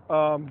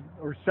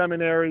or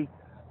seminary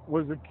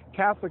was a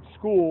Catholic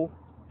school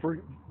for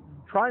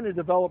trying to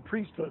develop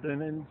priesthood,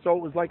 and so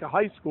it was like a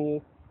high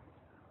school.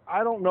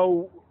 I don't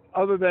know,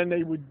 other than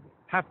they would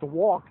have to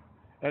walk,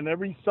 and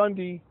every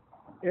Sunday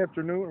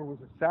afternoon, or was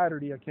it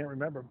Saturday, I can't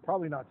remember,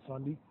 probably not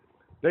Sunday,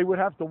 they would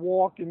have to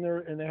walk in there,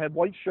 and they had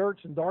white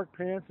shirts and dark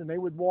pants, and they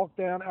would walk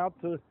down out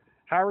to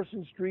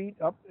Harrison Street,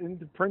 up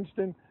into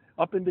Princeton,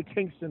 up into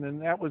Kingston,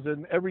 and that was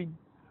an every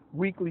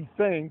weekly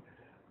thing.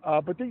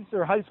 But these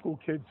are high school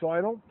kids, so I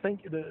don't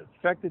think it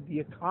affected the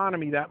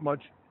economy that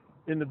much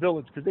in the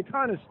village, because they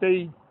kind of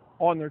stayed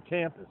on their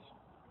campus,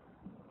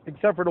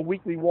 except for the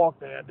weekly walk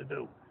they had to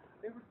do.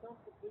 They were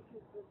self-sufficient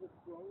in terms of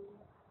growing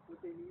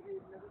what they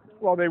needed and everything?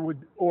 Well, they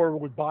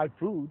would buy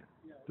food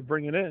to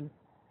bring it in.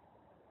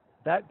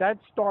 That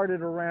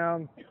started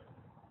around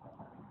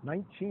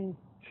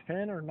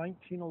 1910 or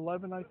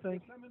 1911, I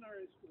think. The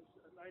seminary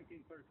was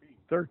 1913.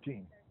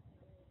 13.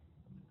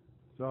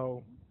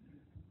 So,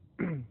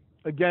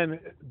 again,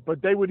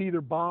 but they would either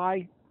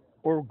buy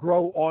or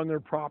grow on their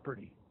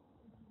property.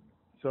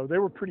 So they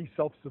were pretty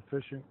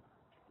self-sufficient.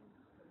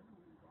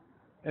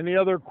 Any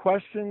other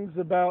questions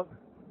about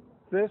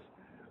this?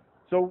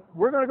 So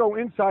we're going to go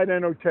inside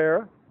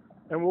Enoterra,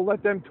 and we'll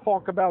let them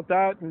talk about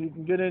that, and you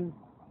can get in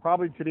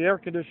probably to the air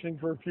conditioning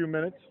for a few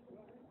minutes.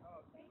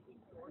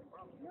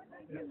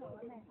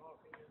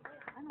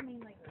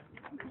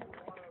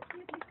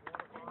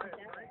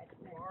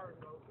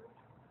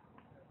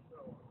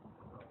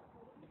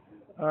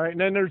 All right, and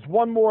then there's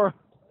one more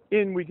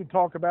inn we can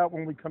talk about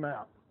when we come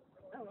out.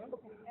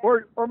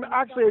 Or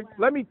actually,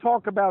 let me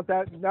talk about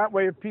that. That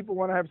way, if people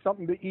want to have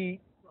something to eat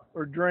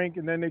or drink,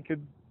 and then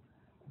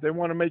they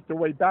want to make their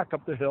way back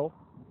up the hill,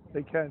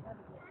 they can.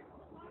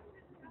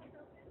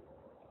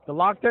 The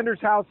Lock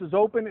Tender's house is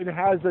open. It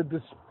has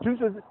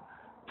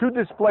two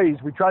displays.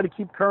 We try to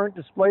keep current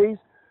displays.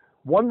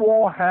 One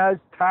wall has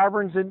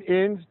taverns and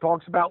inns,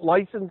 talks about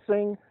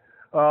licensing.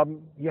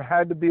 You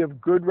had to be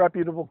of good,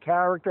 reputable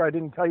character. I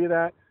didn't tell you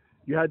that.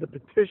 You had to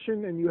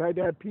petition, and you had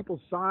to have people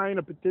sign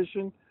a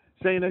petition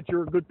saying that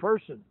you're a good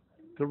person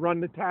to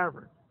run the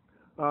tavern.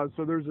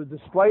 So there's a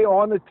display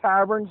on the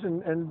taverns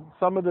and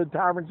some of the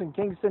taverns in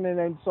Kingston, and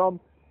then some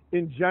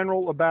in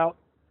general about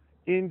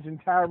inns and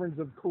taverns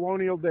of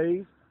colonial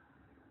days.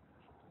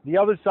 The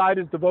other side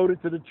is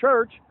devoted to the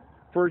church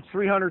for its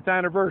 300th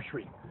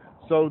anniversary.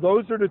 So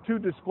those are the two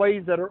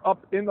displays that are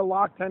up in the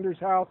Lock Tender's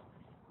house.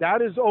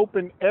 That is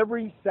open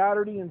every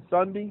Saturday and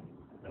Sunday,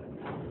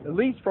 at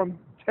least from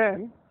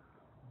 10,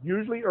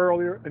 usually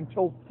earlier,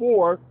 until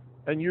 4,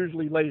 and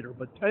usually later.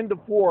 But 10 to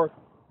 4,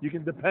 you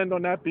can depend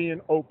on that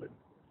being open.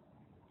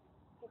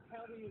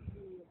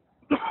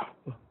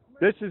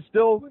 This is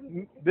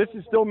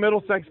still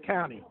Middlesex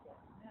County.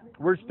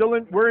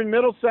 We're in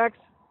Middlesex,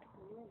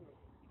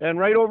 and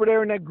right over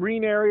there in that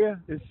green area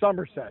is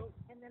Somerset.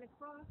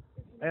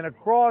 And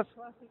across,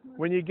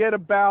 when you get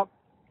about,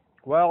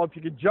 well, if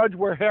you could judge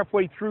where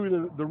halfway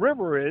through the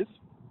river is,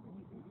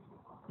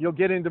 you'll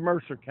get into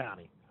Mercer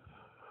County.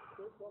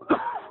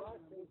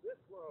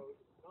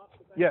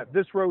 Yeah,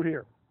 this road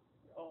here.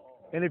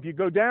 And if you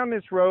go down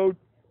this road,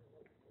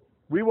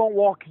 we won't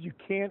walk because you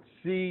can't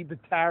see the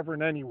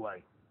tavern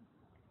anyway,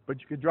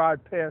 but you could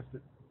drive past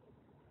it.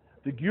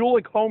 The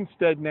Gulick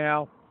Homestead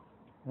now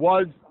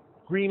was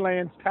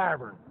Greenland's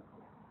Tavern.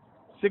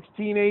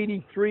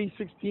 1683,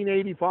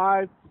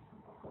 1685.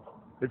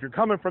 If you're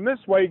coming from this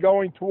way,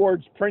 going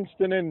towards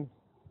Princeton and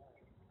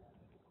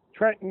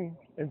Trenton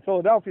and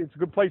Philadelphia, it's a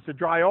good place to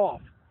dry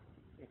off.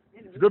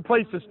 It's a good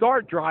place to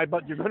start dry,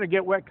 but you're going to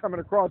get wet coming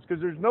across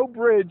because there's no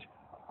bridge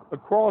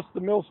across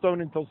the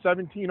Millstone until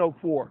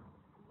 1704.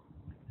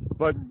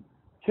 But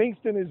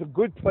Kingston is a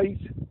good place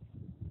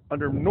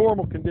under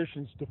normal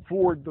conditions to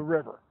ford the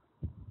river.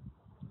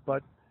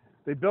 But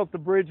they built the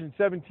bridge in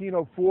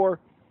 1704.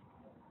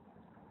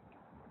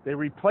 They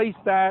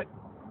replaced that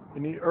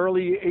in the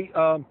early,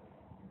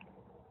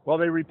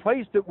 they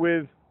replaced it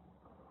with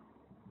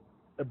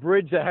a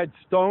bridge that had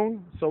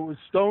stone, so it was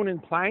stone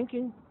and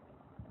planking.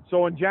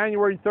 So on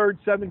January 3rd,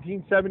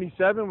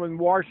 1777, when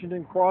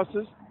Washington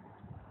crosses,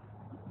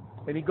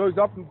 and he goes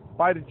up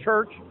by the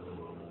church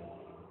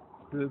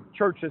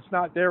that's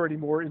not there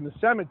anymore, in the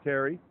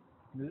cemetery,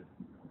 and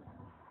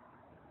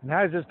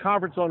has his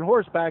conference on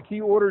horseback,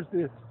 he orders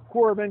the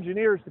Corps of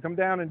Engineers to come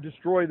down and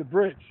destroy the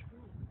bridge,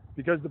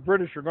 because the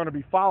British are going to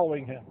be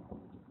following him.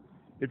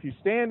 If you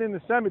stand in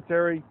the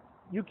cemetery,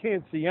 you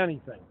can't see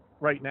anything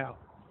right now,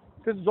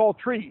 because it's all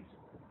trees.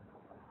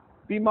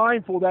 Be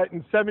mindful that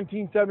in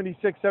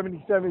 1776,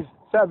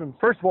 1777,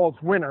 first of all,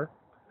 it's winter,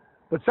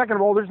 but second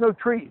of all, there's no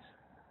trees.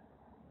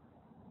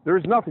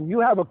 There's nothing. You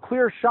have a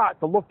clear shot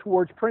to look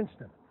towards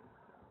Princeton,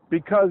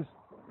 because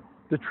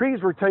the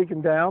trees were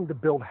taken down to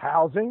build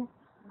housing,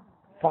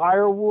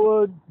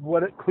 firewood,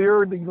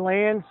 clear the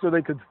land so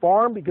they could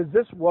farm, because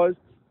this was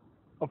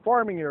a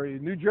farming area.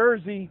 New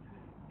Jersey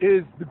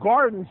is the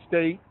garden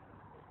state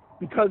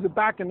because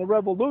back in the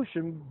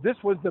Revolution, this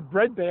was the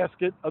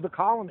breadbasket of the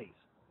colonies.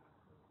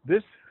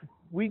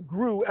 We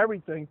grew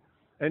everything,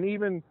 and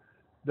even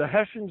the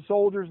Hessian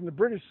soldiers and the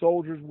British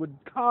soldiers would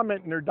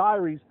comment in their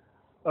diaries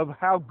of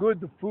how good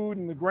the food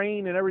and the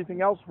grain and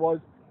everything else was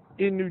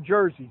in New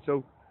Jersey.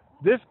 So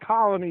this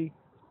colony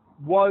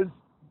was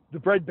the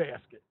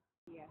breadbasket.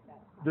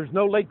 There's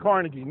no Lake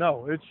Carnegie.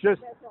 No, it's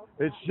just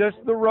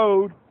the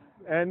road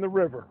and the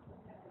river.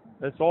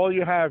 That's all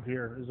you have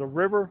here is a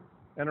river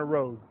and a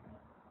road.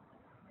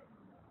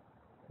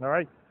 All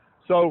right.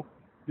 So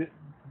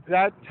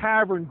that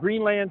tavern,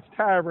 Greenland's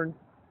Tavern,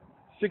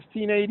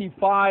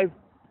 1685,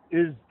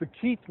 is the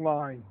Keith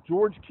line.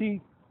 George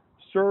Keith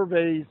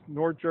surveys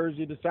North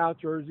Jersey to South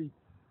Jersey.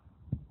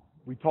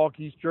 We talk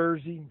East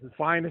Jersey, the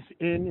finest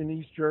inn in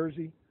East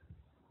Jersey.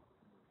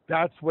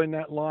 That's when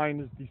that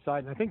line is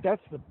decided. I think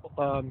that's the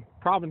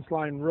Province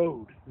Line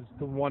Road is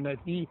the one that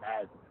he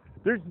had.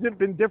 There's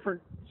been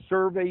different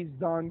surveys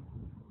done,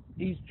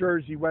 East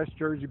Jersey, West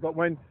Jersey, but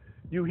when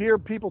you hear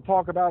people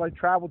talk about I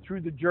traveled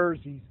through the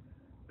Jerseys,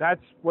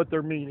 that's what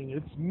they're meaning.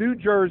 It's New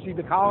Jersey,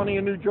 the colony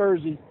of New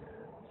Jersey,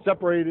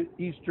 separated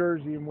East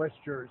Jersey and West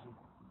Jersey.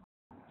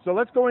 So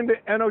let's go into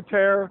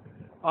Enoterre.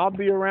 I'll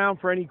be around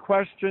for any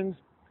questions.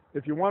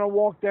 If you want to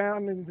walk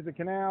down into the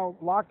canal,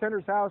 Lock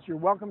Tender's house, you're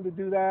welcome to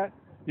do that.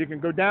 You can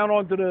go down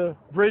onto the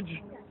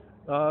bridge,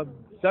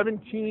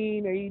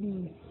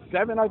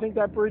 1787, I think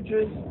that bridge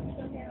is.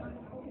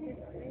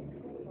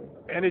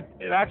 And it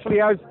actually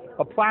has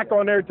a plaque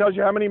on there that tells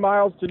you how many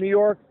miles to New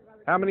York,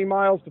 how many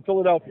miles to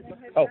Philadelphia.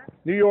 Oh,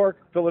 New York,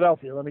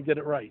 Philadelphia. Let me get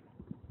it right.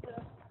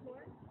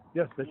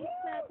 Yes, Vicky. He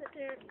said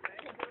that